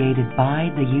literally created by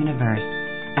the universe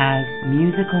as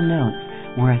musical notes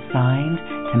were assigned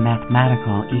to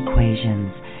mathematical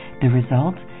equations. The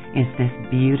result is this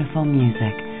beautiful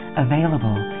music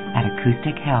available at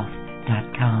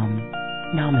AcousticHealth.com.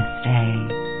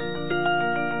 Namaste.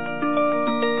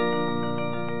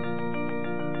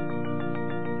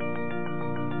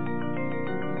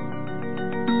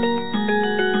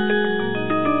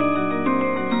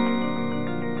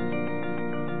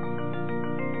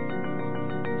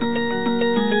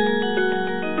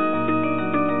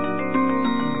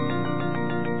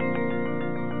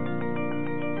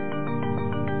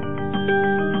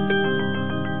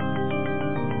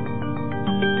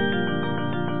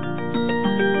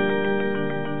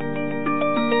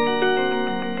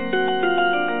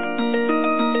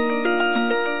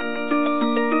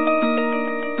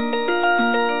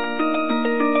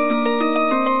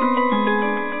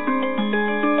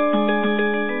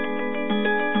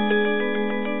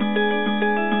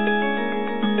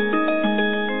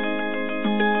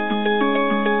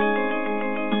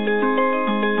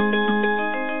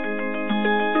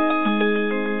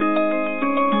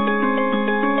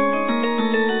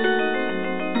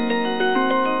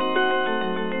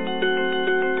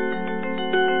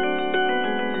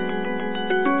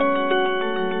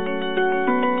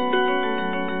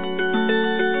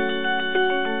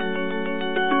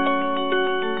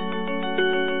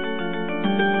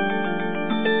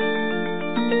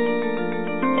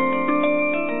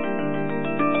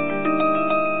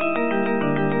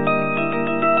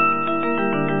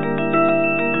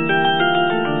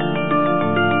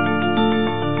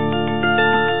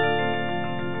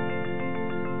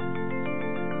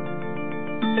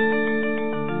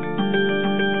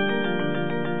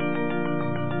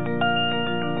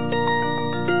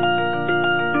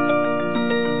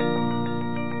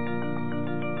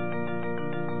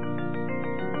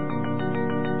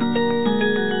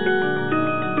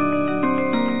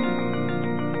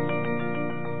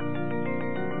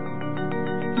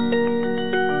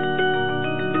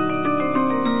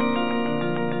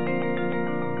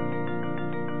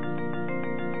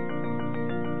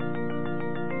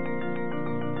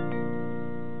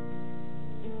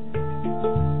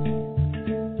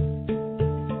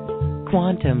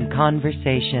 Quantum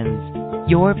Conversations,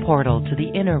 your portal to the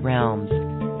inner realms.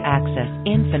 Access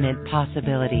infinite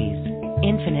possibilities,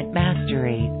 infinite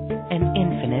mastery, and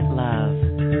infinite love.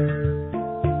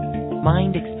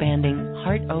 Mind-expanding,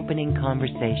 heart-opening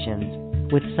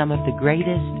conversations with some of the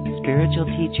greatest spiritual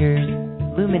teachers,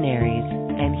 luminaries,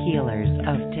 and healers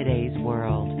of today's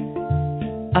world.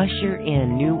 Usher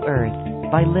in new earth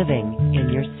by living in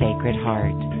your sacred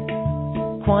heart.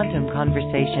 Quantum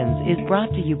Conversations is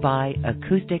brought to you by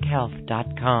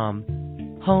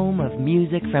AcousticHealth.com, home of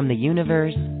music from the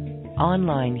universe,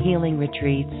 online healing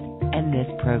retreats, and this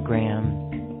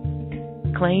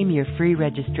program. Claim your free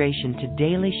registration to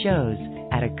daily shows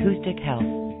at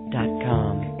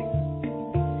AcousticHealth.com.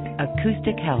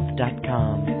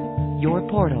 AcousticHealth.com, your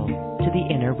portal to the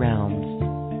inner realms.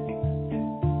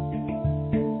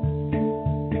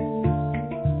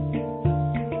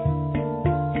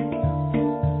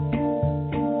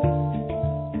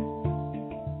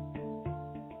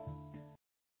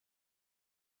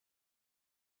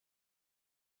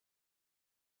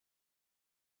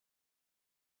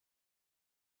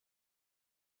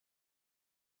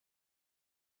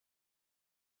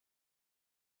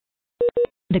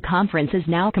 The conference is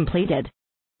now completed.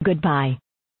 Goodbye.